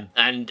 Yeah.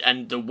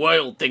 And the world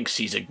thinks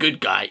he's a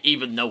good guy,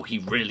 even though he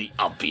really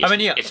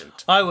obviously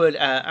isn't. I would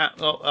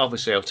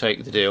obviously I'll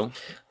take the deal,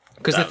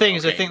 because the thing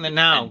is, I think that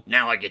now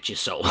I get your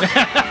soul.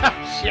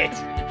 Shit.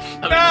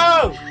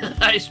 No,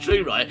 that is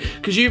true, right?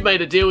 Because you've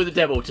made a deal with the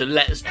devil to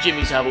let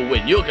Jimmy Savile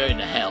win. You're going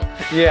to hell.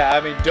 Yeah,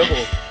 I mean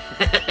double.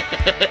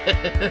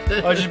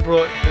 I just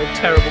brought a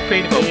terrible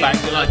pedophile back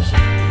to life.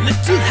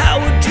 Little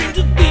Howard dreamed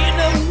of being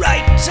a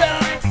writer,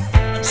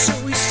 and so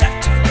he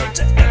sat down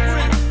to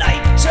every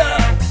night.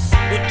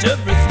 But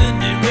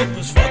everything he wrote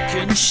was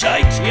fucking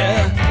shite,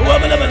 yeah.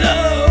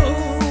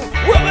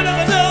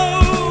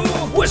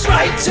 Wubba-dubba-doo, worst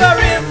writer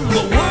in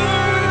the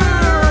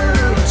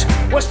world.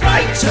 Worst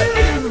writer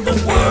in the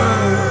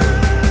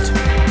world.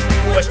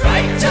 Worst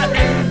writer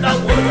in the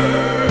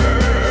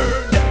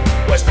world.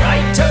 Worst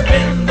writer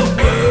in the world.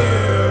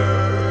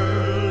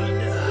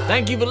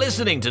 Thank you for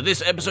listening to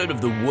this episode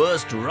of The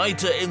Worst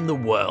Writer in the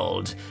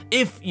World.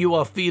 If you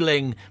are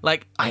feeling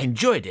like I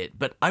enjoyed it,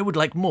 but I would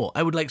like more,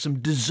 I would like some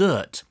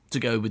dessert to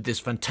go with this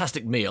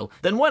fantastic meal,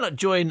 then why not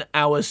join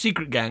our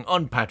secret gang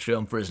on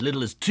Patreon for as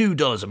little as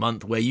 $2 a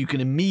month, where you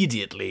can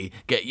immediately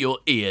get your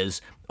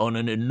ears on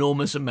an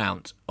enormous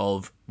amount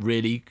of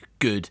really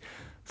good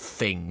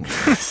things.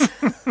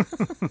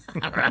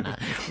 I ran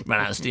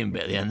out of steam a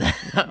bit at the end there.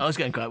 I was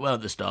going quite well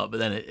at the start, but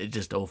then it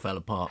just all fell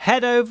apart.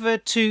 Head over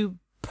to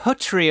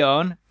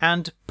Patreon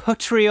and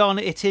Patreon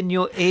it in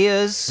your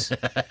ears.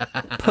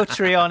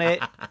 Patreon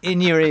it in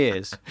your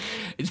ears.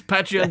 It's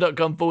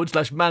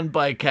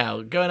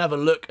patreon.com/manbycow. Go and have a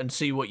look and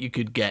see what you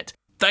could get.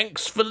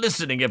 Thanks for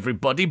listening,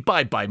 everybody.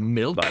 Bye-bye,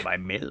 milk. Bye-bye,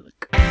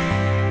 milk.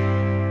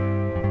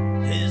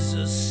 He's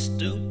a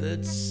stupid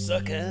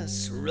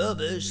suck-ass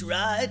rubbish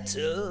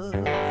writer.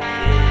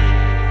 Yeah.